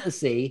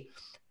 fantasy?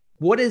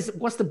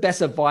 What's the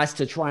best advice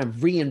to try and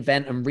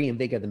reinvent and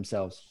reinvigorate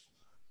themselves?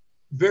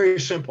 Very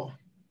simple.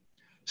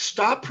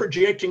 Stop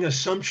projecting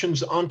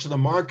assumptions onto the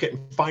market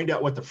and find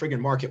out what the friggin'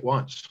 market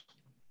wants.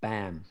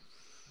 Bam.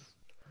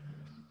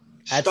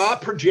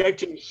 Stop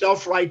projecting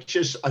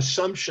self-righteous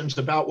assumptions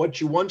about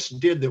what you once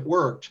did that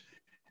worked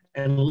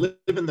and live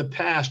in the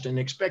past and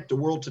expect the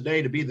world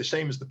today to be the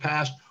same as the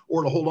past,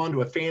 or to hold on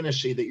to a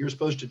fantasy that you're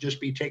supposed to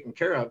just be taken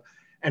care of,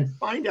 and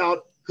find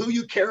out who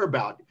you care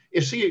about.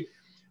 You see,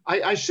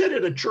 I said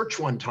at a church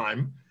one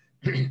time,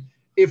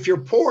 if you're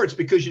poor, it's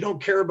because you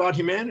don't care about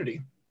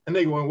humanity. And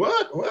they go,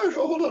 what?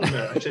 Hold on a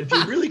minute. I said, if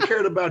you really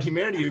cared about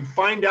humanity, you'd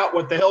find out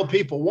what the hell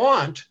people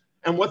want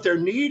and what they're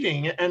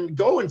needing, and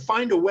go and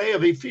find a way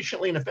of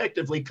efficiently and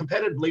effectively,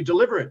 competitively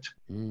deliver it.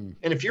 And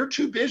if you're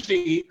too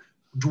busy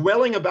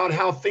dwelling about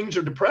how things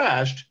are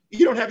depressed,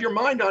 you don't have your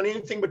mind on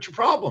anything but your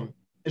problem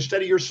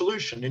instead of your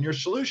solution. And your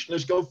solution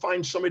is go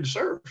find somebody to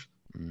serve.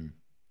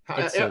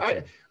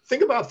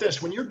 Think about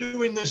this. When you're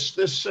doing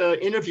this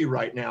interview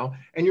right now,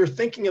 and you're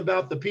thinking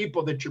about the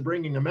people that you're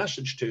bringing a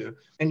message to,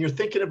 and you're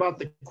thinking about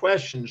the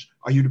questions,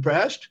 are you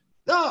depressed?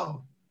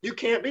 No, you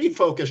can't be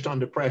focused on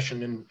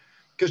depression, and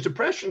because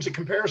depression is a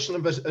comparison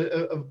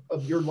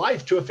of your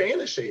life to a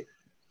fantasy.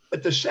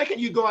 But the second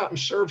you go out and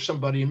serve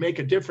somebody and make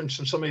a difference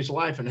in somebody's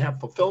life and have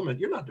fulfillment,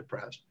 you're not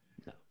depressed.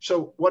 No.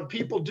 So what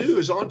people do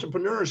is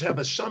entrepreneurs have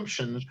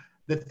assumptions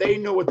that they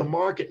know what the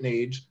market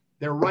needs.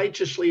 They're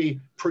righteously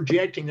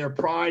projecting their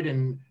pride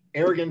and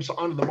arrogance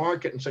onto the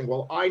market and saying,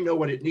 well, I know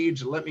what it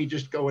needs, and let me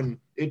just go and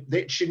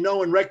they should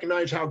know and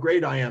recognize how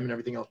great I am and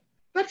everything else.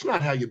 That's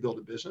not how you build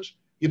a business.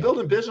 You build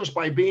a business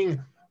by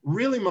being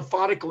really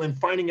methodical in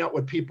finding out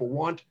what people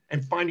want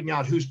and finding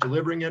out who's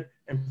delivering it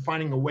and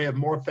finding a way of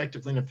more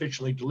effectively and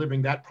efficiently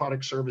delivering that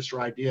product, service, or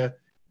idea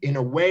in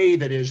a way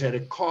that is at a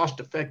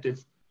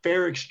cost-effective,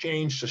 fair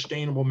exchange,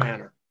 sustainable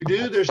manner.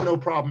 There's no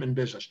problem in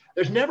business.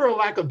 There's never a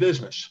lack of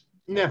business.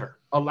 Never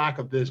a lack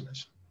of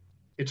business.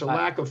 It's a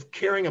lack of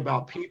caring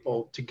about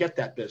people to get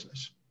that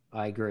business.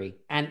 I agree.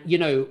 And,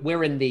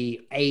 we're in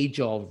the age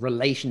of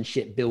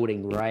relationship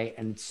building, right?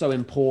 And so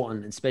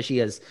important, especially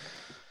as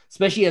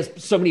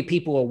so many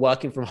people are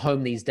working from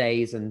home these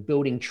days, and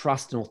building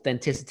trust and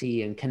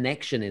authenticity and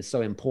connection is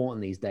so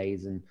important these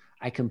days. And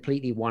I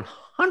completely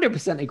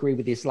 100% agree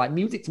with this, like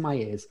music to my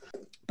ears.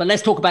 But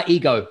let's talk about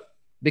ego,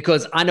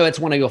 because I know it's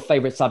one of your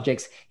favorite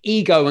subjects,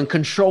 ego and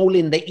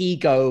controlling the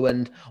ego.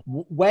 And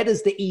where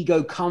does the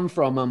ego come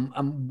from?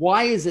 And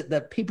why is it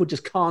that people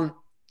just can't,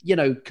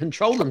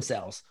 control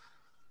themselves?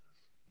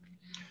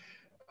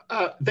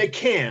 They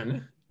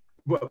can.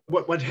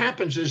 What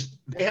happens is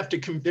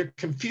they're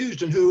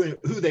confused in who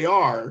they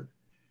are.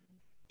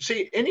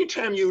 See,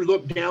 anytime you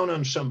look down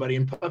on somebody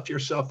and puff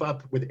yourself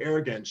up with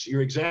arrogance,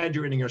 you're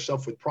exaggerating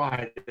yourself with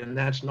pride, and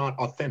that's not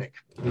authentic.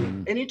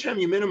 Anytime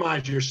you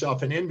minimize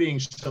yourself and envying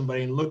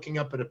somebody and looking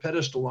up at a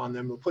pedestal on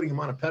them or putting them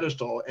on a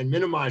pedestal and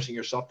minimizing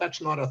yourself,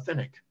 that's not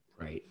authentic.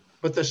 Right.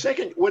 But the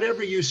second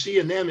whatever you see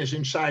in them is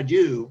inside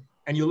you,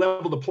 and you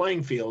level the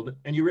playing field,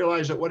 and you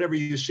realize that whatever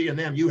you see in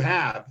them, you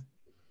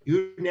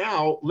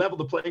now level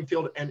the playing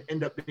field and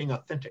end up being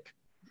authentic.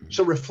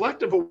 So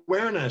reflective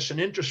awareness and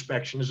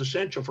introspection is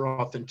essential for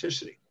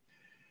authenticity.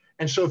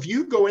 And so if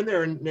you go in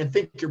there and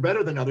think you're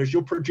better than others,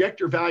 you'll project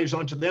your values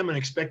onto them and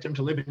expect them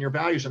to live in your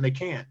values, and they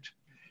can't.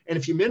 And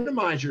if you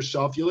minimize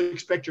yourself, you'll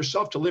expect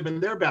yourself to live in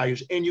their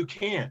values, and you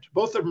can't.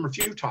 Both of them are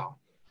futile.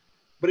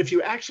 But if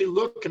you actually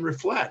look and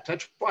reflect,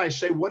 that's why I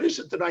say, what is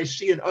it that I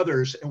see in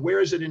others, and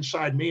where is it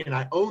inside me? And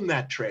I own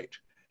that trait.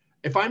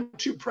 If I'm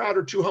too proud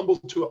or too humble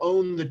to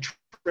own the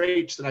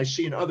traits that I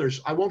see in others,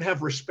 I won't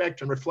have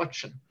respect and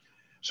reflection.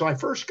 So I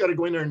first got to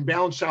go in there and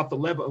balance out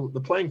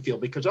the playing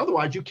field, because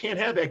otherwise you can't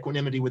have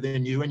equanimity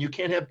within you, and you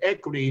can't have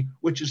equity,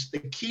 which is the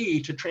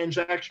key to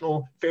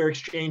transactional fair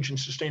exchange and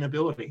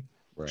sustainability.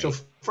 Right. So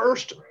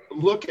first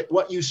look at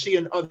what you see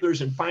in others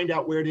and find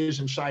out where it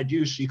is inside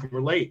you so you can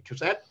relate,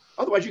 because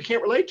otherwise you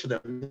can't relate to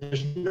them.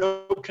 There's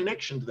no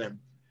connection to them.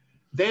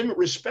 Then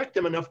respect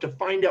them enough to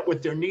find out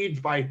what their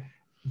needs by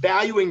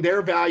valuing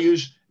their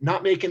values,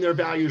 not making their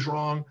values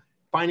wrong,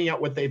 finding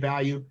out what they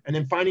value, and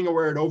then finding out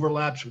where it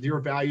overlaps with your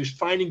values,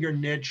 finding your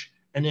niche,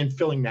 and then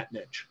filling that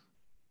niche.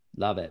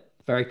 Love it.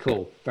 Very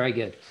cool. Very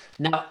good.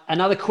 Now,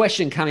 another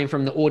question coming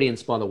from the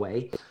audience, by the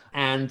way,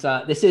 and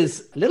this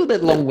is a little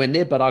bit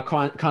long-winded, but I'll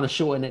kind of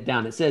shorten it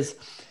down. It says,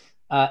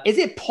 is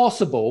it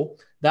possible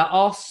that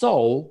our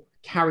soul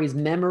carries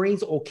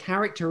memories or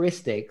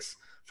characteristics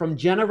from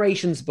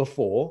generations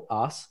before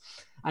us?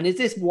 And is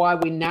this why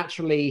we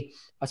naturally,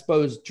 I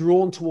suppose,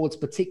 drawn towards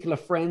particular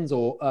friends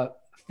or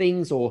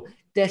things, or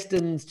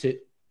destined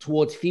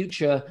towards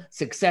future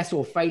success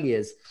or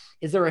failures?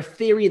 Is there a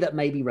theory that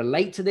maybe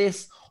relate to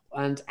this?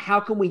 And how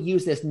can we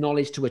use this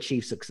knowledge to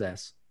achieve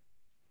success?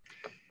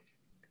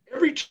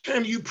 Every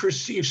time you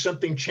perceive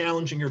something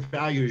challenging your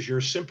values,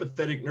 your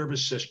sympathetic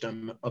nervous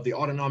system of the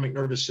autonomic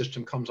nervous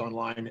system comes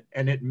online,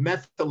 and it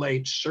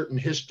methylates certain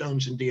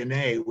histones in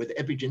DNA with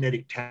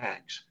epigenetic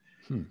tags.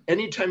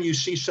 Anytime you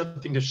see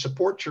something that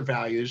supports your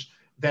values,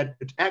 that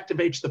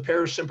activates the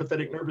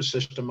parasympathetic nervous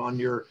system on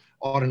your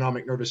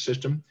autonomic nervous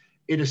system,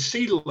 it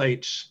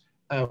acetylates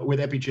with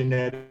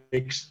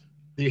epigenetics,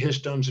 the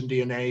histones and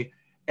DNA,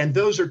 And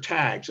those are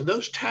tags. And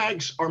those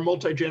tags are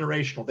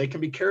multi-generational. They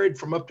can be carried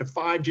from up to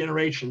 5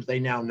 generations, they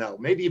now know,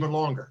 maybe even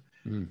longer,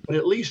 but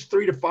at least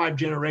 3 to 5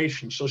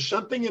 generations. So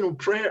something in a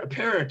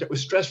parent that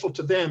was stressful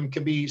to them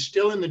can be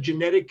still in the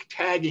genetic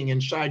tagging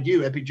inside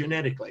you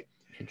epigenetically.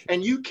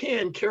 And you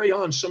can carry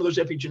on some of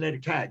those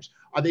epigenetic tags.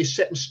 Are they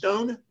set in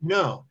stone?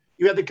 No.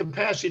 You have the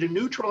capacity to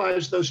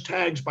neutralize those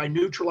tags by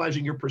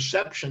neutralizing your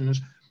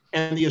perceptions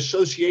and the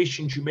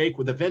associations you make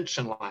with events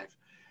in life.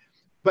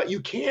 But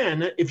you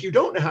can, if you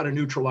don't know how to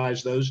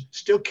neutralize those,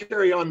 still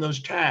carry on those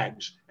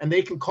tags. And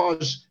they can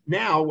cause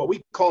now what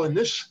we call in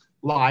this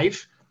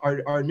life,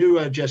 our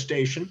new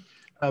gestation,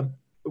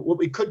 what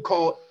we could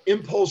call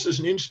impulses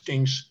and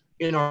instincts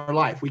in our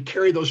life. We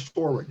carry those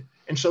forward.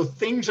 And so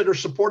things that are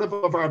supportive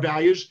of our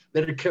values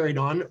that are carried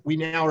on, we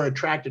now are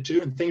attracted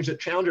to, and things that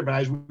challenge our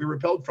values, we're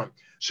repelled from.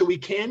 So we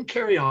can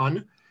carry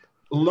on,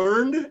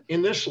 learned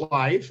in this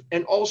life,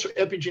 and also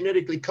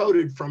epigenetically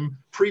coded from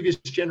previous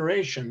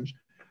generations.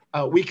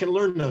 We can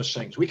learn those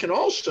things. We can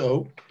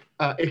also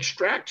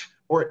extract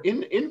or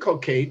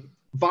inculcate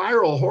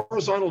viral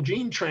horizontal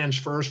gene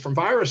transfers from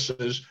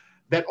viruses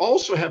that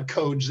also have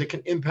codes that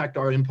can impact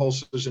our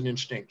impulses and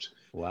instincts.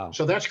 Wow.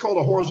 So that's called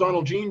a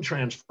horizontal gene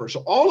transfer.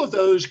 So all of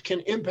those can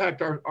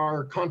impact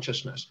our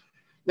consciousness.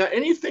 Now,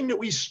 anything that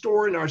we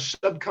store in our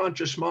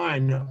subconscious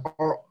mind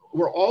are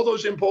where all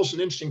those impulses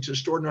and instincts are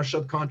stored in our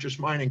subconscious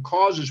mind and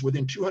causes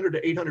within 200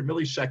 to 800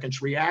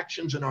 milliseconds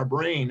reactions in our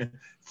brain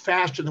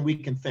faster than we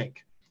can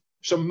think.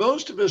 So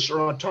most of us are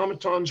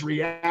automatons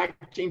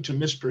reacting to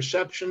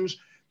misperceptions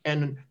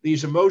and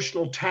these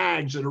emotional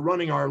tags that are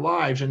running our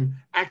lives and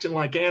acting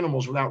like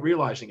animals without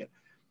realizing it.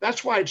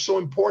 That's why it's so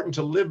important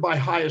to live by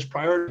highest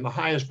priority and the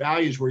highest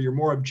values where you're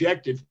more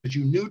objective, because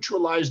you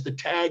neutralize the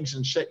tags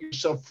and set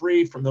yourself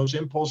free from those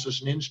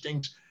impulses and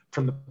instincts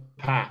from the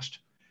past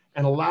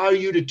and allow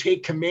you to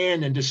take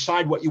command and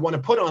decide what you want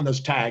to put on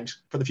those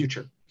tags for the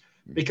future.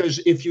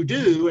 Because if you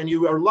do, and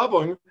you are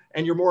loving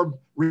and you're more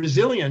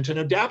resilient and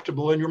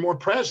adaptable and you're more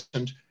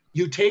present,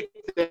 you take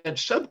that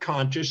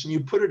subconscious and you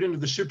put it into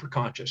the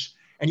superconscious.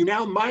 And you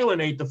now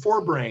myelinate the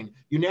forebrain.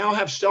 You now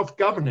have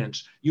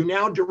self-governance. You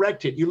now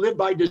direct it. You live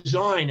by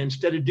design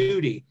instead of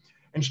duty.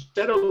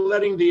 Instead of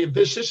letting the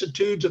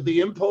vicissitudes of the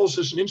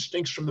impulses and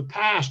instincts from the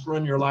past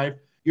run your life,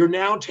 you're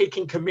now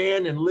taking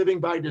command and living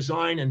by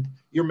design, and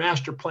you're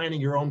master planning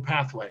your own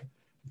pathway.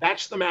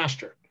 That's the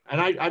master.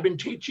 And I've been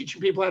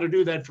teaching people how to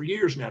do that for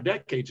years now,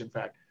 decades, in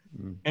fact.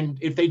 And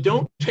if they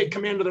don't take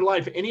command of their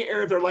life, any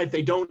area of their life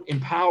they don't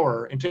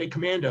empower and take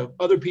command of,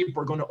 other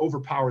people are going to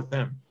overpower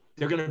them.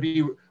 They're going to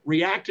be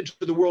reacted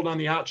to the world on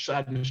the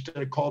outside instead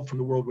of called from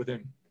the world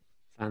within.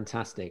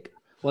 Fantastic.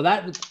 Well,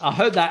 I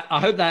hope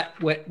that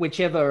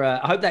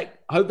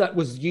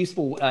was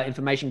useful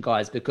information,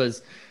 guys,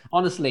 because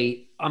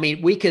honestly, I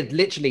mean, we could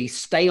literally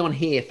stay on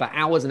here for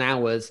hours and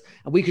hours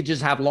and we could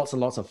just have lots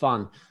and lots of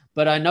fun.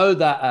 But I know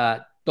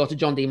that Dr.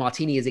 John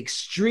Demartini is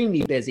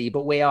extremely busy,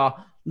 but we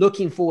are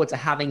looking forward to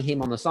having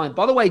him on the side.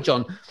 By the way,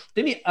 John,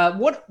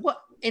 what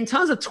in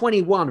terms of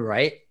 21,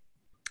 right?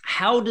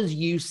 How does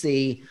you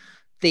see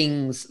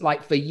things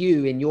like for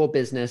you in your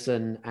business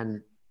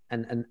and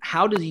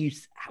how does you,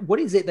 what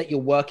is it that you're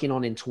working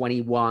on in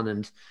 21?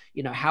 And,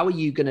 you know, how are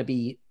you going to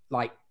be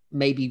like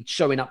maybe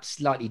showing up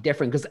slightly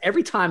different? Because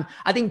every time,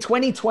 I think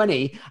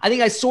 2020, I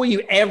think I saw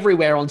you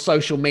everywhere on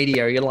social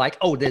media. You're like,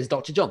 oh, there's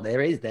Dr. John.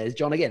 There's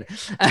John again.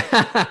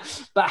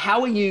 But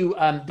how are you,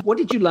 what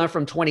did you learn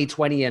from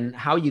 2020 and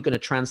how are you going to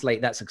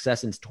translate that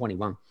success into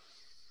 21?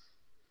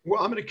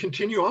 Well, I'm going to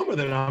continue on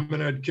with it. I'm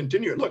going to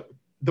continue. Look,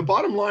 the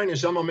bottom line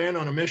is I'm a man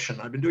on a mission.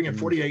 I've been doing it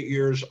 48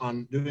 years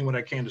on doing what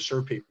I can to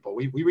serve people.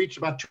 We reached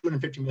about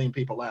 250 million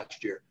people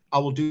last year. I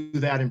will do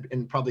that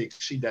and probably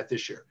exceed that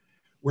this year.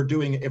 We're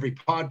doing every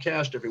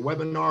podcast, every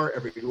webinar,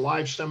 every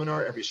live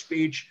seminar, every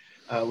speech.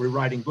 We're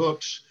writing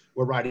books.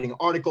 We're writing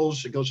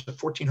articles. It goes to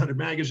 1,400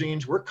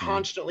 magazines. We're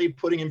constantly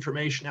putting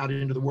information out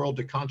into the world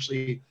to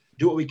constantly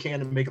do what we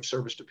can and make of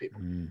service to people.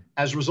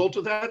 As a result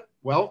of that,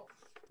 well,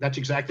 that's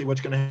exactly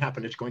what's going to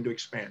happen. It's going to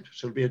expand.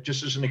 So it'll be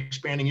just as an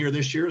expanding year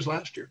this year as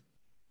last year.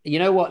 You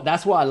know what?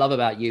 That's what I love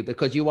about you,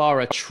 because you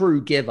are a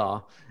true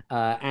giver.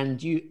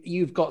 And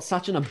you've got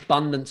such an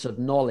abundance of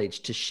knowledge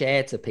to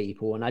share to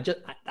people. And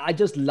I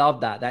just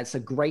love that. That's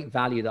a great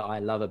value that I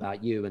love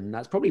about you. And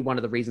that's probably one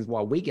of the reasons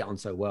why we get on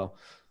so well.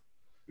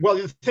 Well,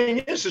 the thing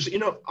is, you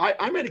know,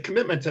 I made a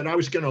commitment that I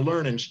was going to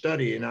learn and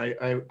study. And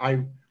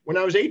I when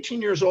I was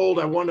 18 years old,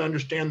 I wanted to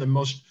understand the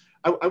most,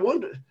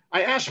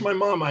 I asked my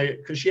mom,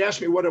 because she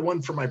asked me what I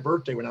wanted for my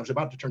birthday when I was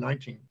about to turn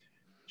 19.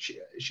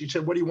 She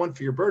said, what do you want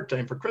for your birthday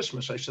and for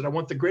Christmas? I said, I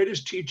want the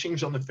greatest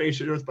teachings on the face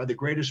of the earth by the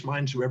greatest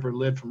minds who ever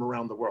lived from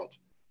around the world.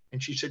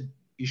 And she said,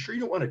 you sure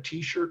you don't want a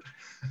t-shirt?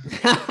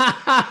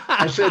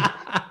 I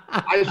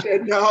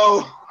said,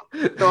 no,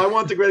 I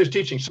want the greatest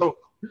teaching. So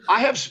I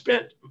have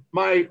spent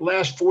my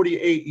last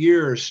 48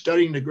 years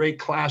studying the great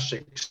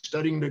classics,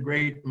 studying the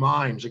great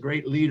minds, the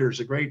great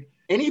leaders,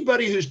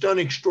 anybody who's done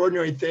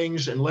extraordinary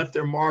things and left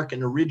their mark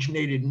and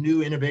originated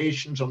new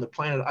innovations on the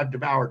planet, I've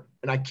devoured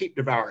and I keep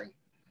devouring.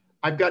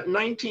 I've got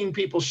 19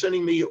 people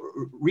sending me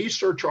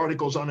research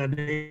articles on a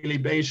daily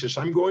basis.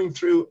 I'm going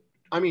through,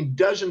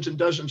 dozens and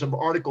dozens of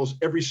articles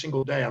every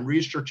single day. I'm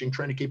researching,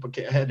 trying to keep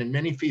ahead in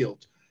many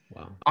fields.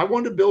 Wow. I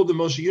want to build the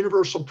most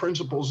universal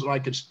principles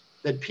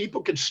that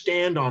people could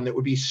stand on, that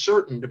would be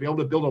certain to be able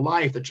to build a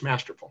life that's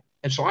masterful.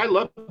 And so I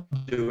love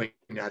doing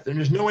that. And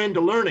there's no end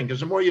to learning,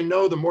 because the more you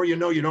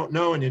know you don't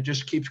know, and it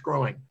just keeps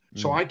growing.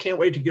 So I can't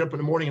wait to get up in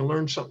the morning and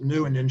learn something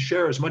new and then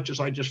share as much as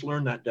I just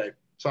learned that day.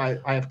 So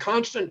I have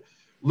constant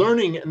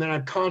learning, and then I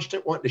have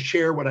constant wanting to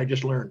share what I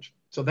just learned.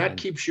 So that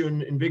keeps you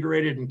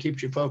invigorated and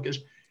keeps you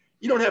focused.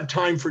 You don't have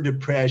time for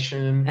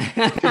depression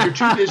because you're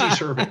too busy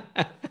serving.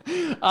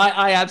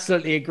 I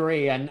absolutely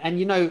agree. And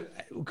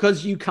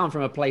because you come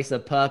from a place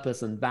of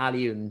purpose and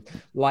value, and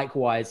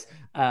likewise,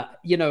 and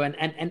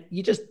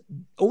you just,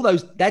 all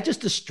those, they're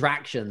just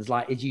distractions,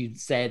 like as you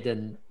said,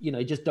 and,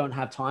 you just don't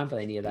have time for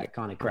any of that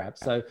kind of crap.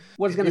 So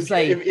what I was going to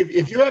say,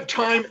 if you have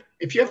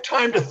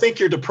time to think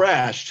you're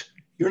depressed,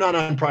 you're not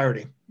on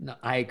priority. No,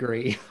 I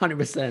agree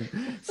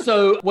 100%.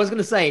 So what I was going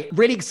to say,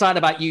 really excited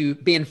about you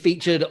being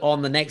featured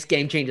on the next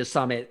Game Changer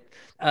Summit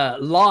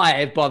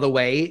live, by the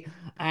way.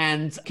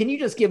 And can you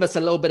just give us a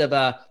little bit of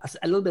a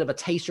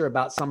taster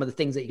about some of the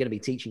things that you're going to be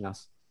teaching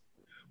us?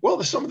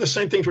 Well, some of the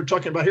same things we're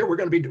talking about here. We're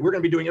going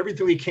to be doing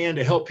everything we can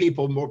to help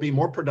people be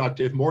more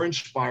productive, more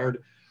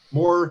inspired,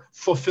 more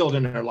fulfilled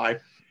in their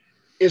life.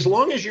 As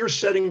long as you're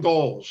setting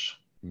goals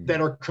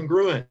that are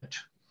congruent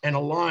and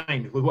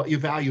aligned with what you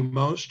value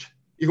most,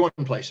 you're going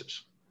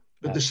places.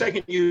 But the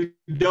second you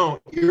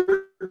don't,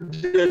 you're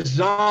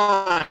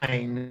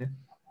designed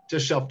to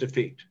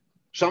self-defeat.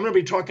 So I'm going to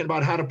be talking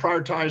about how to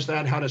prioritize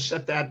that, how to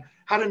set that,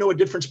 how to know a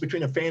difference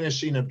between a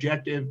fantasy and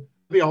objective. There'll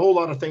be a whole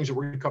lot of things that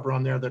we're going to cover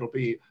on there that'll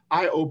be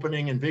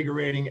eye-opening,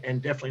 invigorating,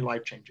 and definitely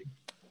life-changing.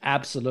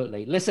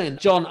 Absolutely. Listen,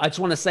 John, I just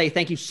want to say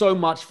thank you so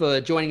much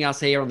for joining us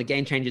here on the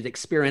Game Changers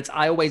Experience.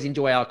 I always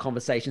enjoy our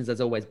conversations,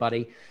 as always,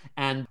 buddy,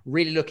 and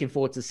really looking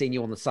forward to seeing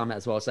you on the summit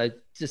as well. So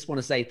just want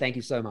to say thank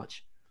you so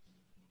much.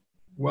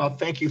 Well,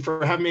 thank you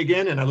for having me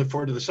again, and I look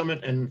forward to the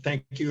summit, and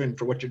thank you and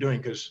for what you're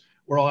doing, because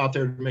we're all out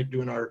there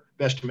doing our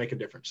best to make a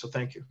difference. So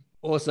thank you.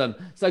 Awesome.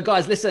 So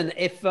guys, listen,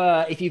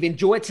 if you've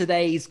enjoyed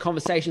today's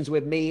conversations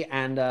with me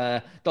and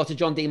Dr.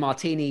 John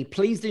Demartini,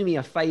 please do me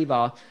a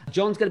favor.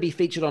 John's going to be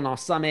featured on our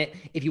summit.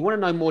 If you want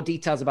to know more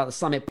details about the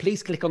summit,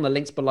 please click on the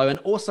links below. And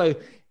also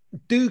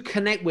do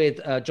connect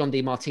with John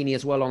Demartini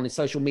as well on the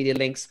social media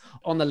links,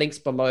 on the links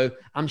below.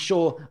 I'm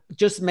sure,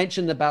 just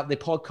mention about the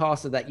podcast,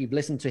 so that you've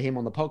listened to him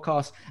on the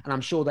podcast, and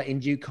I'm sure that in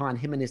due time,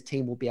 him and his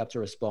team will be able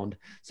to respond.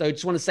 So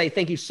just want to say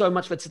thank you so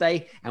much for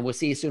today, and we'll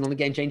see you soon on the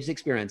Game Changers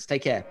Experience.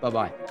 Take care.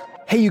 Bye-bye.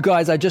 Hey, you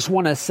guys, I just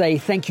want to say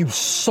thank you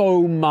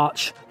so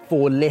much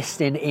for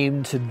listening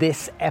in to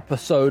this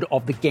episode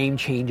of the Game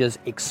Changers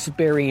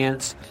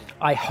Experience.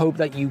 I hope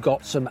that you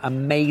got some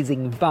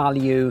amazing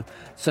value,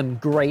 some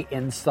great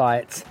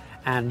insights,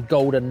 and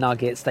golden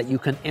nuggets that you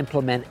can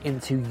implement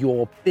into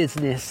your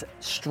business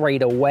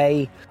straight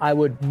away. I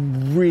would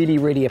really,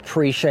 really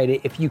appreciate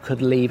it if you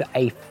could leave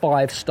a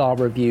 5-star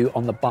review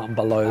on the button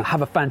below.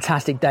 Have a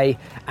fantastic day,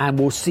 and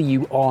we'll see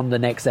you on the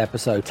next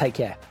episode. Take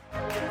care.